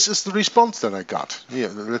 and this is the response that I got. Here,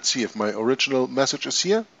 let's see if my original message is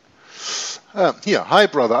here. Here, hi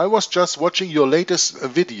brother, I was just watching your latest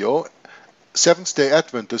video. Seventh-day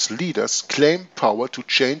Adventist leaders claim power to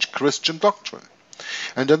change Christian doctrine.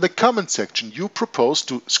 And in the comment section, you propose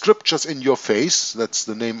to Scriptures in Your Face, that's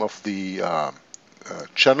the name of the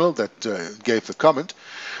channel that gave the comment,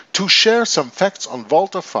 to share some facts on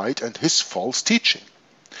Walter Veit and his false teaching.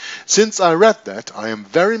 Since I read that, I am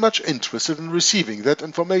very much interested in receiving that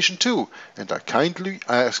information too, and I kindly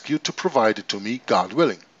ask you to provide it to me, God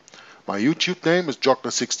willing. My YouTube name is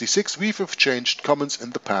Joggler66. We've exchanged comments in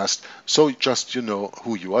the past, so just you know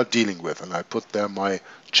who you are dealing with. And I put there my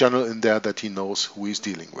channel in there that he knows who he's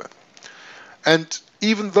dealing with. And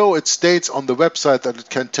even though it states on the website that it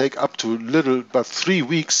can take up to little but 3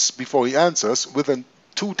 weeks before he answers, within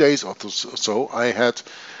 2 days or so I had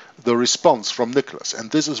the response from Nicholas.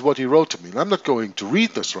 And this is what he wrote to me. And I'm not going to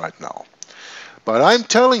read this right now, but I'm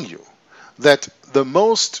telling you that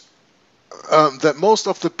most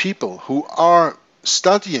of the people who are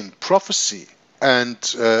studying prophecy and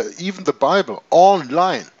even the Bible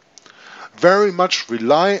online very much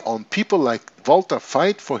rely on people like Walter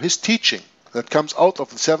Veit for his teaching that comes out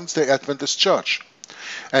of the Seventh-day Adventist Church.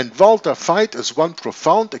 And Walter Veit is one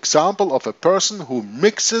profound example of a person who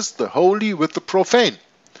mixes the holy with the profane.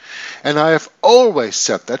 And I have always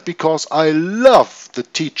said that because I love the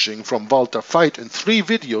teaching from Walter Veit in 3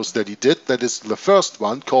 videos that he did. That is the first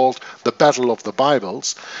one called The Battle of the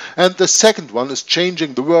Bibles, and the second one is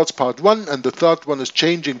Changing the Words Part 1, and the third one is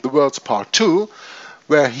Changing the Words Part 2,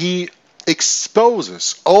 where he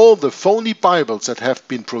exposes all the phony Bibles that have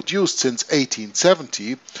been produced since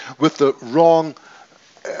 1870 with the wrong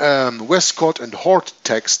Westcott and Hort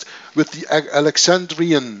text, with the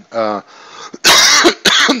Alexandrian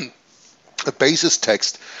basis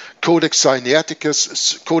text, Codex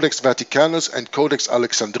Sinaiticus, Codex Vaticanus, and Codex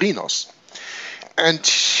Alexandrinus. And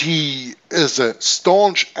he is a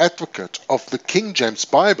staunch advocate of the King James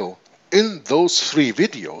Bible in those 3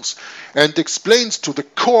 videos, and explains to the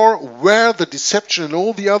core where the deception in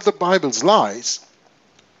all the other Bibles lies.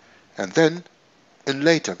 And then, in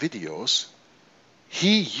later videos,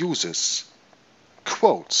 he uses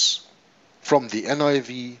quotes from the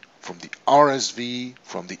NIV, from the RSV,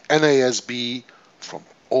 from the NASB, from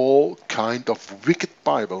all kind of wicked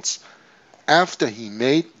Bibles, after he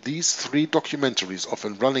made these 3 documentaries of a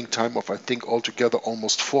running time of, I think, altogether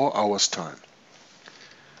almost 4 hours time.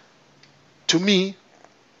 To me,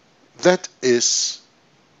 that is,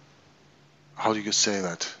 how do you say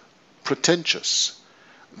that, pretentious.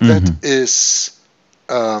 That is,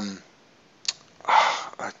 I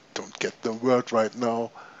don't get the word right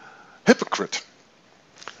now, hypocrite.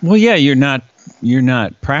 Well, yeah, you're not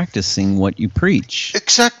practicing what you preach.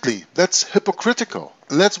 Exactly, that's hypocritical.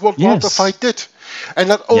 And that's what Yes. Walter Veit did. And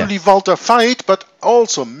not only Yes. Walter Veit, but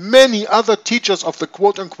also many other teachers of the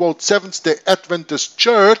quote-unquote Seventh-day Adventist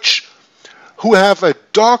Church who have a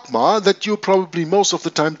dogma that you probably most of the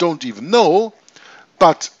time don't even know,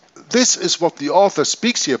 but this is what the author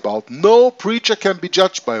speaks here about. No preacher can be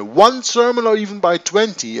judged by 1 sermon or even by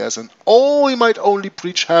 20, as an all he might only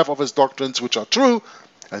preach half of his doctrines which are true,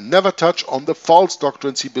 and never touch on the false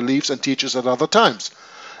doctrines he believes and teaches at other times.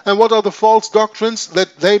 And what are the false doctrines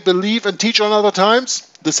that they believe and teach on other times?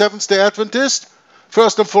 The Seventh-day Adventist?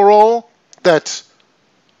 First and for all, that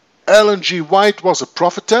Ellen G. White was a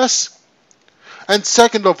prophetess. And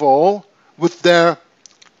second of all, with their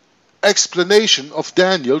explanation of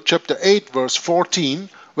Daniel chapter 8 verse 14,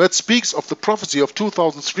 where it speaks of the prophecy of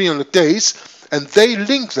 2,300 days, and they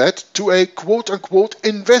link that to a quote-unquote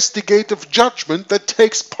investigative judgment that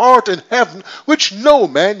takes part in heaven, which no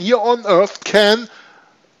man here on earth can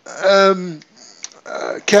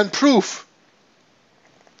prove.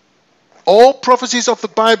 All prophecies of the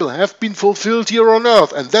Bible have been fulfilled here on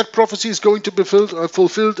earth, and that prophecy is going to be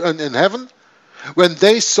fulfilled in heaven. When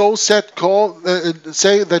they so say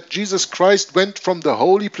that Jesus Christ went from the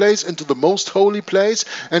holy place into the most holy place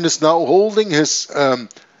and is now holding his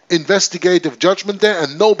investigative judgment there,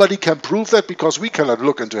 and nobody can prove that because we cannot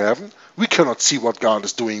look into heaven. We cannot see what God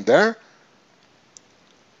is doing there.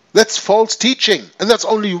 That's false teaching, and that's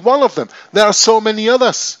only one of them. There are so many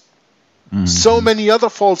others. So many other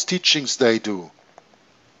false teachings they do.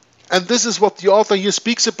 And this is what the author here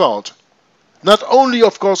speaks about. Not only,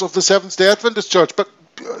 of course, of the Seventh-day Adventist Church, but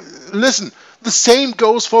listen, the same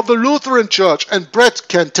goes for the Lutheran Church, and Bret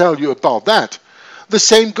can tell you about that. The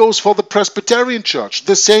same goes for the Presbyterian Church.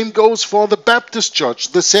 The same goes for the Baptist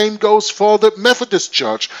Church. The same goes for the Methodist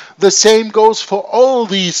Church. The same goes for all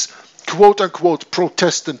these quote-unquote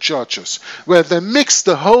Protestant churches, where they mix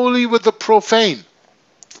the holy with the profane.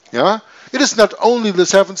 Yeah? It is not only the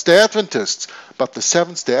Seventh-day Adventists, but the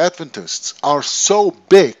Seventh-day Adventists are so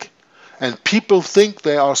big, and people think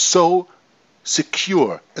they are so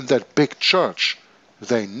secure in that big church,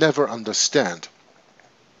 they never understand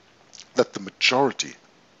that the majority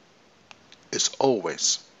is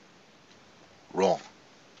always wrong.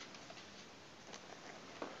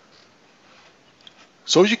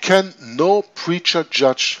 So you can no preacher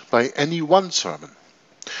judge by any 1 sermon,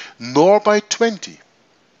 nor by 20.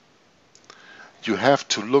 You have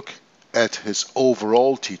to look at his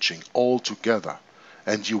overall teaching altogether,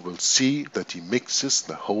 and you will see that he mixes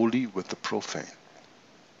the holy with the profane.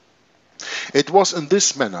 It was in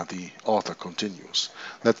this manner, the author continues,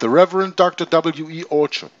 that the Reverend Dr. W.E.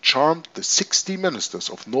 Orchard charmed the 60 ministers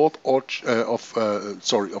of the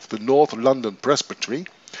North London Presbytery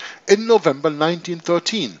in November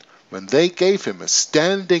 1913, when they gave him a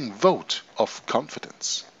standing vote of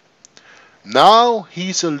confidence. Now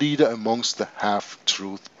he's a leader amongst the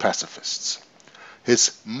half-truth pacifists.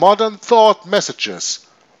 His modern thought messages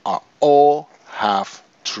are all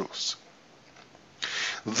half-truths.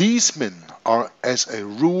 These men are, as a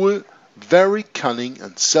rule, very cunning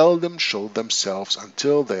and seldom show themselves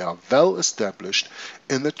until they are well established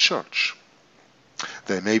in the church.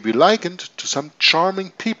 They may be likened to some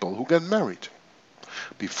charming people who get married.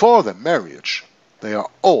 Before their marriage, they are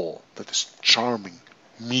all that is charming,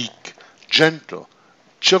 meek, gentle,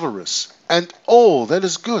 chivalrous, and all that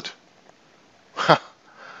is good.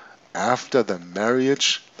 After the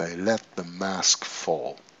marriage, they let the mask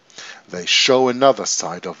fall. They show another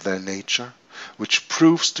side of their nature, which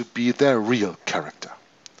proves to be their real character.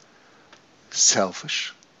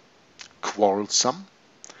 Selfish, quarrelsome,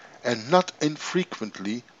 and not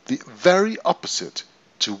infrequently the very opposite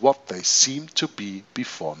to what they seem to be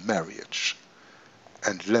before marriage.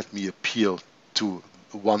 And let me appeal to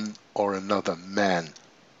one or another man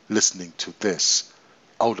listening to this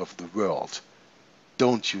out of the world.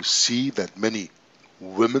 don't you see that many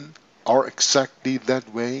women are exactly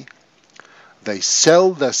that way? They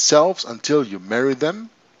sell themselves until you marry them,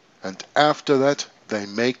 and after that they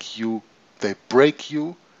break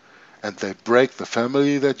you, and they break the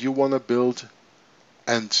family that you want to build,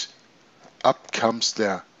 and up comes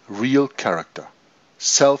their real character.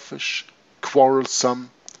 Selfish, quarrelsome,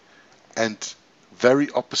 and very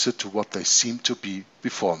opposite to what they seem to be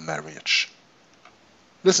before marriage.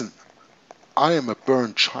 Listen, I am a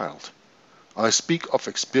burned child. I speak of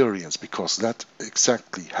experience because that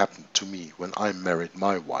exactly happened to me when I married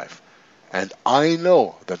my wife. And I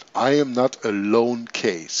know that I am not a lone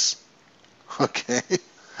case. Okay?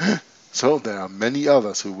 So there are many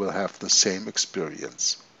others who will have the same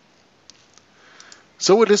experience.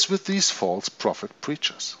 So it is with these false prophet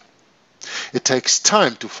preachers. It takes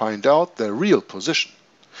time to find out their real position.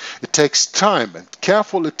 It takes time and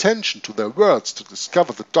careful attention to their words to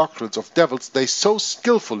discover the doctrines of devils they so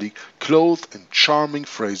skillfully clothe in charming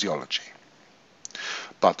phraseology.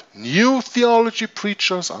 But new theology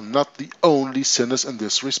preachers are not the only sinners in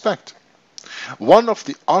this respect. One of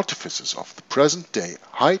the artifices of the present-day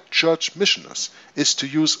high church missioners is to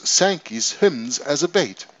use Sankey's hymns as a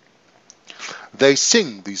bait. They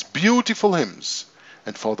sing these beautiful hymns,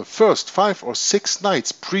 and for the first 5 or 6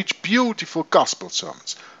 nights preach beautiful gospel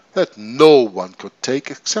sermons that no one could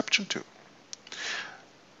take exception to.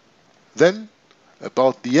 Then,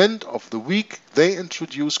 about the end of the week, they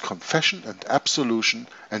introduce confession and absolution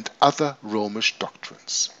and other Romish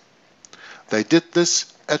doctrines. They did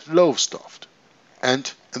this at Lowestoft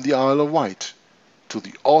and in the Isle of Wight, to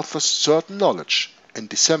the author's certain knowledge, in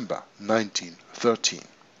December 1913.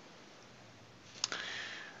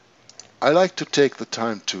 I like to take the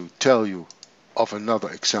time to tell you of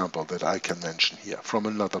another example that I can mention here from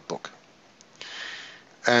another book.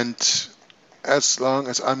 And as long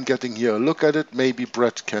as I'm getting here a look at it, maybe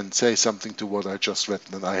Bret can say something to what I just read,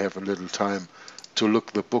 and I have a little time to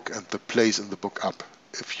look the book and the place in the book up,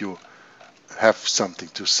 if you have something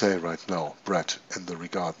to say right now, Bret, in the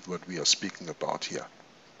regard what we are speaking about here.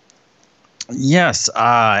 Yes,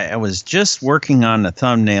 I was just working on the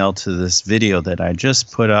thumbnail to this video that I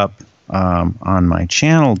just put up on my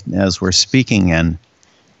channel as we're speaking, and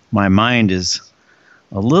my mind is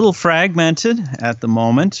a little fragmented at the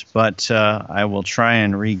moment, but I will try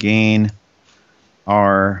and regain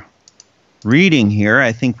our reading here.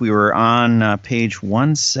 I think we were on page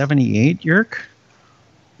 178, Jörg.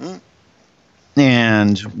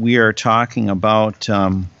 And we are talking about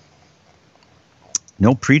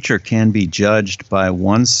no preacher can be judged by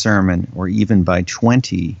one sermon or even by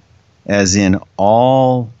 20, as in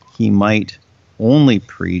all he might only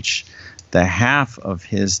preach the half of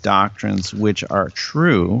his doctrines which are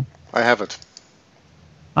true. I have it.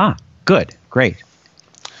 Ah, good, great.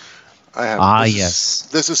 I have it. Yes.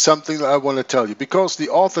 This is something that I want to tell you, because the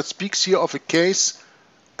author speaks here of a case,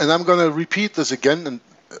 and I'm going to repeat this again, and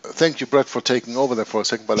thank you, Bret, for taking over there for a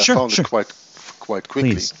second, but I found it quite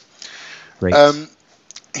quickly. Please. Great.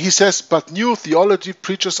 He says, but new theology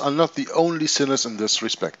preachers are not the only sinners in this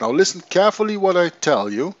respect. Now listen carefully what I tell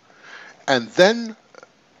you, and then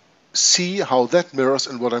see how that mirrors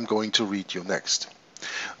in what I'm going to read you next.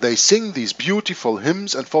 They sing these beautiful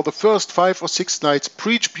hymns, and for the first 5 or 6 nights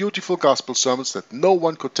preach beautiful gospel sermons that no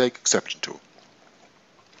one could take exception to.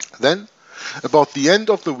 Then, about the end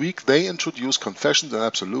of the week, they introduce confessions and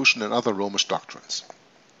absolution and other Romish doctrines.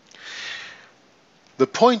 The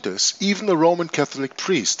point is, even a Roman Catholic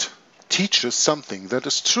priest teaches something that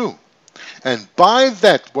is true. And by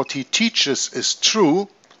that, what he teaches is true,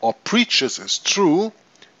 or preaches is true,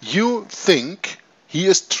 you think he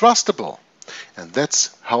is trustable. And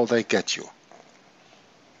that's how they get you.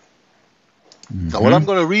 Now what I'm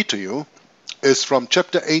going to read to you is from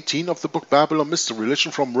chapter 18 of the book Babylon Mystery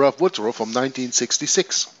Religion from Rev. Woodrow from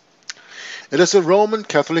 1966. It is a Roman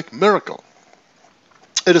Catholic miracle.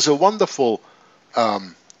 It is a wonderful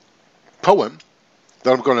poem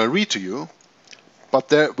that I'm going to read to you, but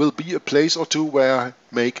there will be a place or two where I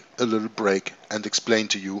make a little break and explain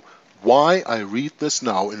to you why I read this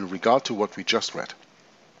now in regard to what we just read.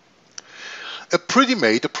 A pretty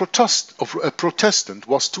maid, a Protestant,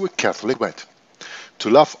 was to a Catholic wed. To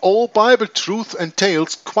love all Bible truth and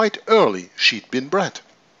tales quite early she'd been bred.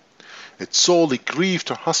 It sorely grieved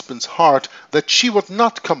her husband's heart that she would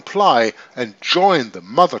not comply and join the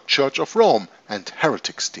Mother Church of Rome and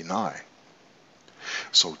heretics deny.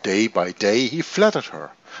 So day by day he flattered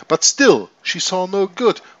her, but still she saw no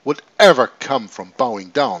good would ever come from bowing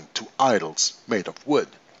down to idols made of wood.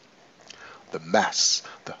 The Mass,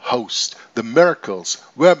 the host, the miracles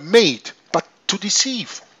were made but to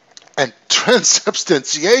deceive, And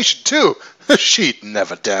transubstantiation too, she'd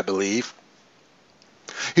never dare believe.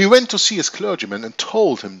 He went to see his clergyman and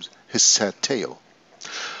told him his sad tale.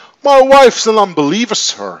 "My wife's an unbeliever,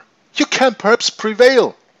 sir. You can perhaps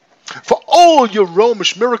prevail. For all your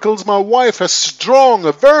Romish miracles, my wife has strong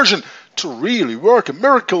aversion. To really work a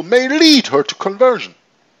miracle may lead her to conversion."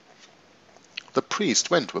 The priest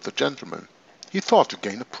went with the gentleman. He thought to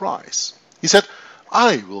gain a prize. He said,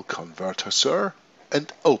 "I will convert her, sir, and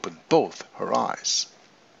open both her eyes."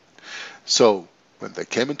 So, when they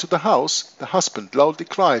came into the house, the husband loudly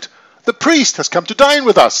cried, "The priest has come to dine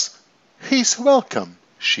with us." "He's welcome,"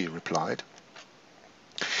 she replied.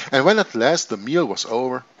 And when at last the meal was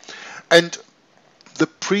over, and the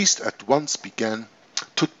priest at once began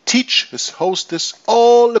to teach his hostess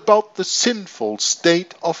all about the sinful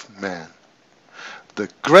state of man, the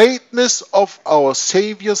greatness of our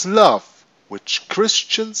Saviour's love, which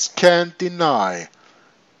Christians can't deny,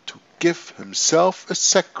 to give himself a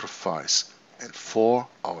sacrifice and for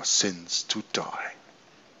our sins to die.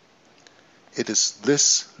 It is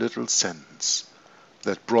this little sentence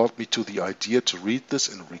that brought me to the idea to read this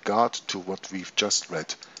in regard to what we've just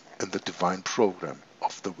read in the divine program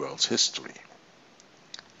of the world's history.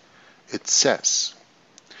 It says,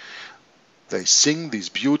 they sing these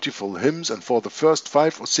beautiful hymns and for the first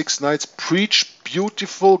 5 or 6 nights preach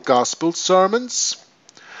beautiful gospel sermons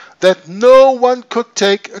that no one could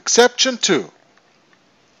take exception to.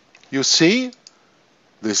 You see,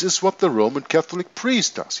 this is what the Roman Catholic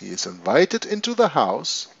priest does. He is invited into the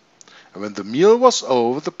house, and when the meal was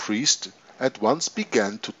over, the priest at once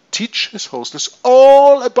began to teach his hostess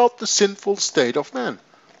all about the sinful state of man,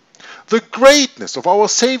 the greatness of our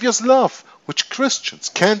Saviour's love, which Christians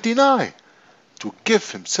can't deny, to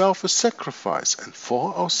give himself a sacrifice and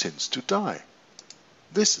for our sins to die.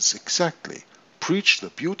 This is exactly preach the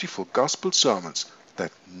beautiful gospel sermons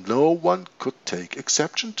that no one could take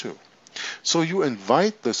exception to. So you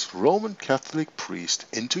invite this Roman Catholic priest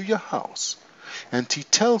into your house, and he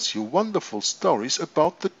tells you wonderful stories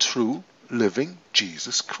about the true, living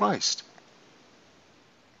Jesus Christ.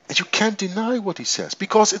 And you can't deny what he says,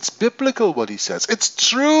 because it's biblical what he says. It's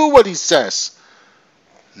true what he says.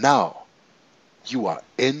 Now, you are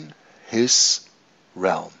in his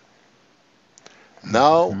realm.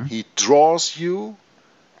 Now he draws you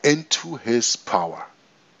into his power.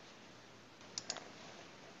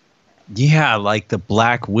 Yeah, like the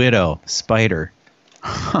Black Widow spider.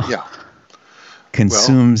 Yeah.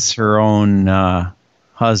 Consumes her own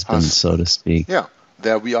husband, so to speak. Yeah.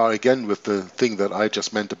 There we are again with the thing that I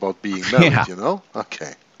just meant about being married, you know?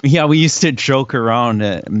 Okay. Yeah, we used to joke around.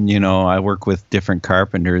 I work with different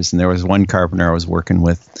carpenters, and there was one carpenter I was working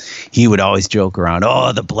with. He would always joke around,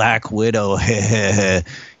 "Oh, the Black Widow."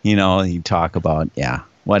 He'd talk about,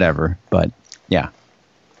 whatever. But, yeah,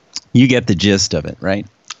 you get the gist of it, right?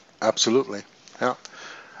 Absolutely, yeah.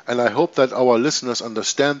 And I hope that our listeners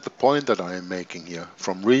understand the point that I am making here.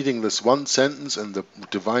 From reading this one sentence in the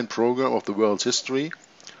divine program of the world's history,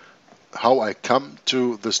 how I come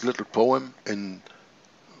to this little poem in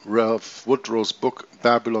Ralph Woodrow's book,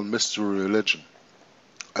 Babylon Mystery Religion.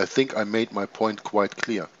 I think I made my point quite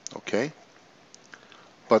clear, okay?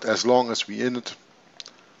 But as long as we're in it,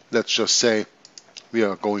 let's just say we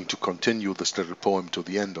are going to continue this little poem to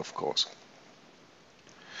the end, of course.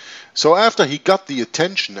 So after he got the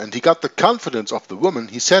attention and he got the confidence of the woman,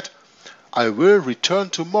 he said, "I will return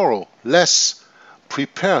tomorrow, less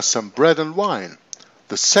prepare some bread and wine.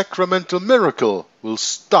 The sacramental miracle will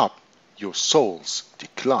stop your soul's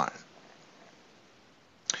decline."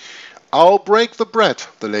 "I'll break the bread,"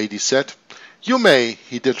 the lady said. "You may,"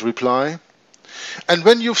 he did reply. "And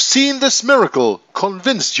when you've seen this miracle,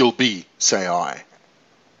 convinced you'll be, say I."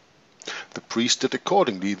 The priest did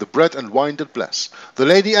accordingly. The bread and wine did bless. The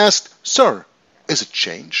lady asked, "Sir, is it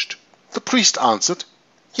changed?" The priest answered,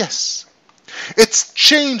 "Yes. It's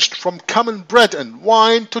changed from common bread and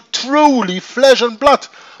wine to truly flesh and blood.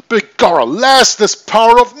 Begorra, lass, this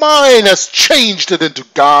power of mine has changed it into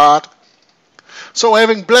God." So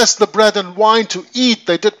having blessed the bread and wine to eat,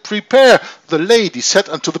 they did prepare. The lady said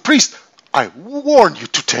unto the priest, "I warn you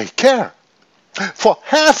to take care. For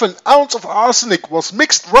half an ounce of arsenic was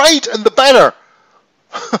mixed right in the batter.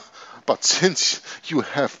 But since you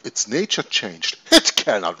have its nature changed, it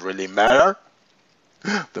cannot really matter."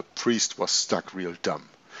 The priest was stuck real dumb.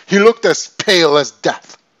 He looked as pale as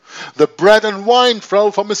death. The bread and wine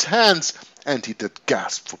fell from his hands, and he did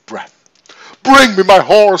gasp for breath. "Bring me my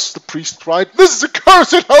horse," the priest cried. "This is a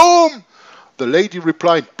cursed home." The lady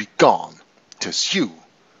replied, "Begone, 'tis you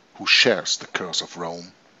who shares the curse of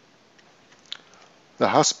Rome." The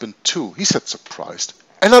husband too, he sat surprised,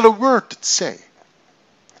 and not a word did say.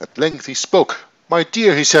 At length he spoke. "My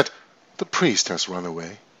dear," he said, "the priest has run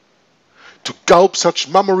away. To gulp such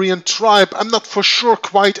mummery and tripe, I'm not for sure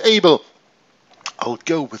quite able. I'll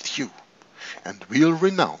go with you, and we'll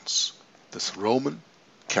renounce this Roman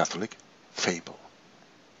Catholic fable."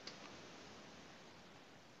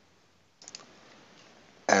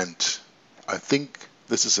 And I think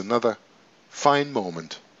this is another fine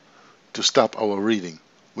moment to stop our reading,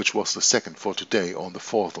 which was the second for today on the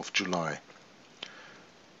 4th of July.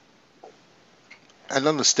 And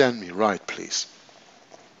understand me right, please.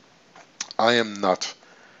 I am not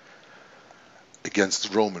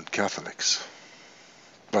against Roman Catholics,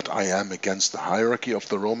 but I am against the hierarchy of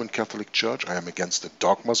the Roman Catholic Church. I am against the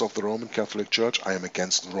dogmas of the Roman Catholic Church. I am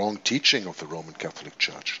against the wrong teaching of the Roman Catholic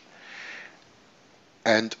Church,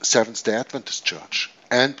 and Seventh-day Adventist Church,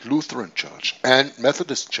 and Lutheran Church, and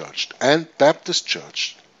Methodist Church, and Baptist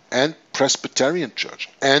Church, and Presbyterian Church,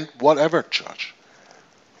 and whatever church.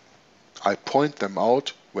 I point them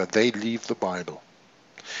out where they leave the Bible,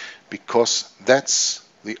 because that's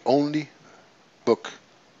the only book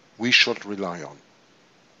we should rely on.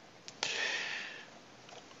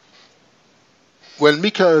 When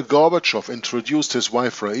Mikhail Gorbachev introduced his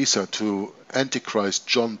wife Raisa to Antichrist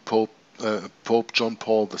Pope John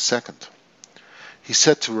Paul II, he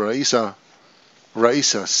said to Raisa,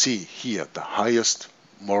 "Raisa, see here the highest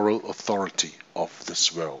moral authority of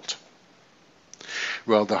this world."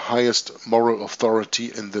 Well, the highest moral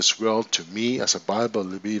authority in this world to me as a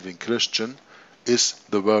Bible-believing Christian is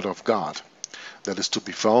the Word of God. That is to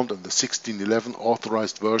be found in the 1611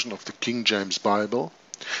 authorized version of the King James Bible,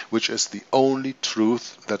 which is the only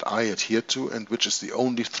truth that I adhere to and which is the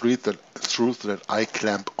only truth that I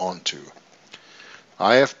clamp onto.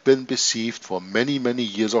 I have been deceived for many, many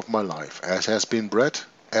years of my life, as has been Bret,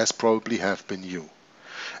 as probably have been you.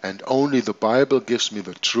 And only the Bible gives me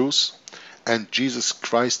the truth, and Jesus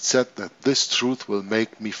Christ said that this truth will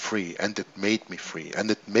make me free, and it made me free, and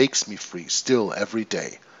it makes me free still every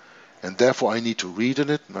day. And therefore I need to read in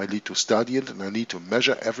it, and I need to study it, and I need to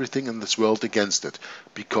measure everything in this world against it,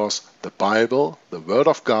 because the Bible, the Word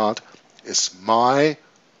of God, is my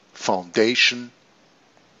foundation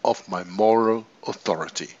of my moral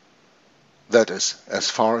authority. That is as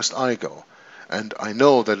far as I go, and I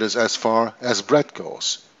know that is as far as Bret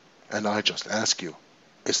goes, and I just ask you,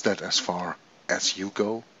 is that as far as you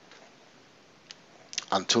go?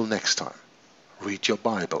 Until next time, read your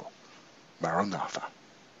Bible. Maranatha.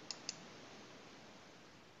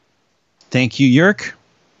 Thank you, Jörg.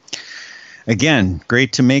 Again,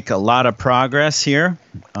 great to make a lot of progress here.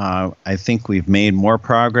 I think we've made more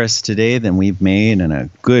progress today than we've made in a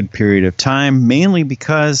good period of time, mainly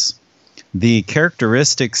because the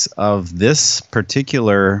characteristics of this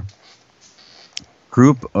particular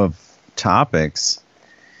group of topics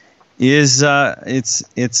is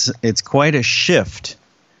it's quite a shift.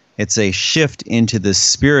 It's a shift into the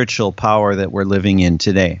spiritual power that we're living in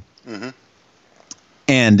today. Mm-hmm.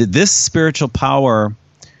 And this spiritual power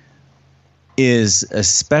is a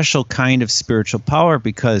special kind of spiritual power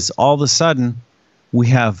because all of a sudden we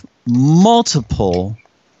have multiple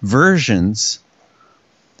versions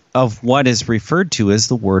of what is referred to as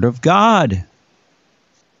the Word of God.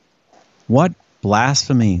 What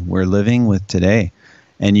blasphemy we're living with today.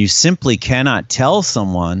 And you simply cannot tell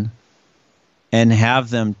someone and have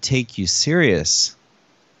them take you serious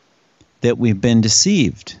that we've been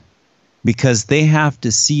deceived, because they have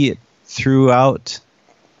to see it throughout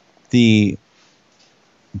the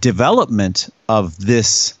development of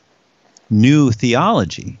this new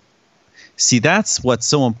theology. See, that's what's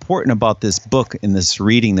so important about this book and this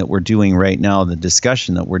reading that we're doing right now, the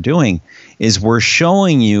discussion that we're doing, is we're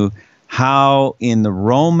showing you how in the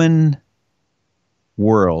Roman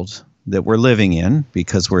world that we're living in,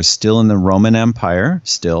 because we're still in the Roman Empire,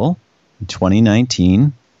 still in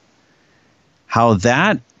 2019, how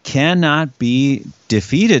that cannot be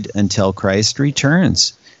defeated until Christ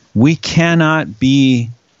returns. We cannot be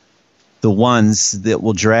the ones that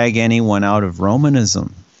will drag anyone out of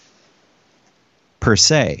Romanism, per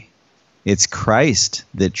se. It's Christ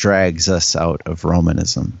that drags us out of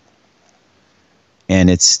Romanism. And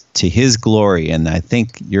it's to his glory. And I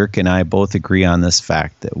think Jörg and I both agree on this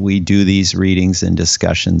fact that we do these readings and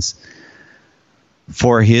discussions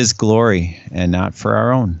for his glory and not for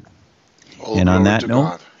our own. All and on that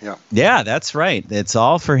note, God. Yeah, that's right. It's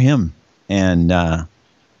all for him. And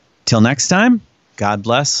till next time, God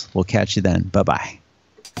bless. We'll catch you then. Bye-bye.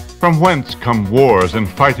 From whence come wars and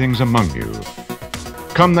fightings among you?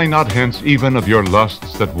 Come they not hence even of your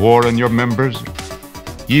lusts that war in your members?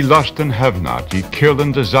 Ye lust and have not, ye kill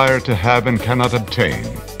and desire to have and cannot obtain.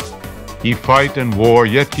 Ye fight and war,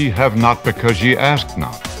 yet ye have not because ye ask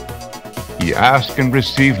not. Ye ask and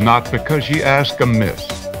receive not, because ye ask amiss,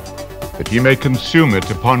 that ye may consume it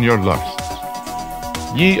upon your lusts.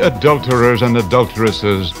 Ye adulterers and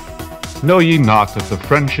adulteresses, know ye not that the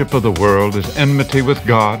friendship of the world is enmity with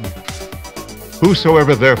God?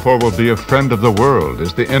 Whosoever therefore will be a friend of the world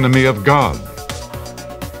is the enemy of God.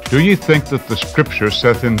 Do ye think that the Scripture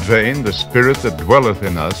saith in vain, the Spirit that dwelleth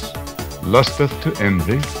in us lusteth to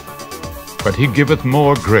envy? But he giveth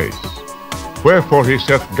more grace. Wherefore he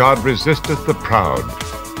saith, God resisteth the proud,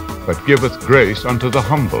 but giveth grace unto the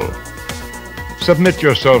humble. Submit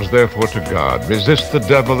yourselves therefore to God. Resist the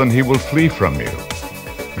devil, and he will flee from you.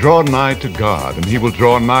 Draw nigh to God, and he will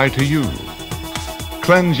draw nigh to you.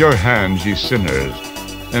 Cleanse your hands, ye sinners,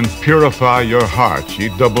 and purify your hearts, ye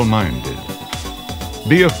double-minded.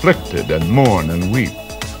 Be afflicted, and mourn, and weep.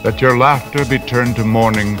 Let your laughter be turned to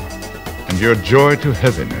mourning, and your joy to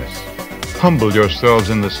heaviness. Humble yourselves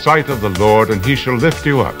in the sight of the Lord, and he shall lift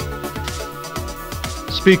you up.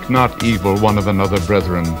 Speak not evil one of another,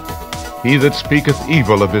 brethren. He that speaketh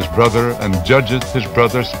evil of his brother, and judgeth his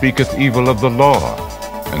brother, speaketh evil of the law,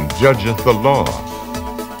 and judgeth the law.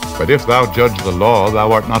 But if thou judge the law,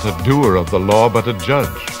 thou art not a doer of the law, but a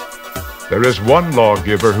judge. There is one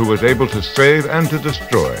lawgiver who is able to save and to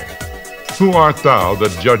destroy. Who art thou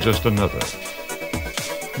that judgest another?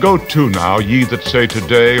 Go to now, ye that say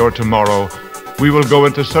today or tomorrow, we will go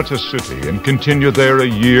into such a city, and continue there a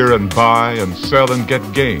year, and buy, and sell, and get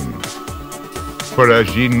gain.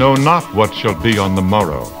 Whereas ye know not what shall be on the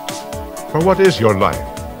morrow. For what is your life?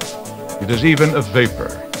 It is even a vapor,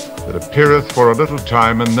 that appeareth for a little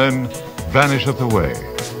time, and then vanisheth away.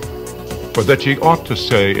 For that ye ought to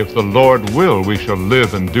say, if the Lord will, we shall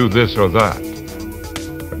live and do this or that.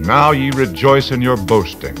 But now ye rejoice in your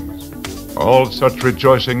boastings. All such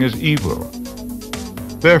rejoicing is evil.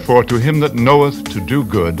 Therefore to him that knoweth to do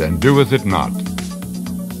good, and doeth it not,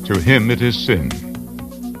 to him it is sin.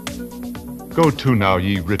 Go to now,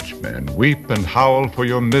 ye rich men, weep and howl for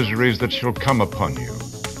your miseries that shall come upon you.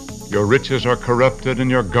 Your riches are corrupted, and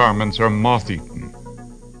your garments are moth-eaten.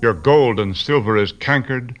 Your gold and silver is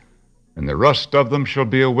cankered, and the rust of them shall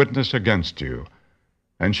be a witness against you,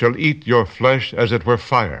 and shall eat your flesh as it were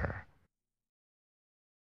fire.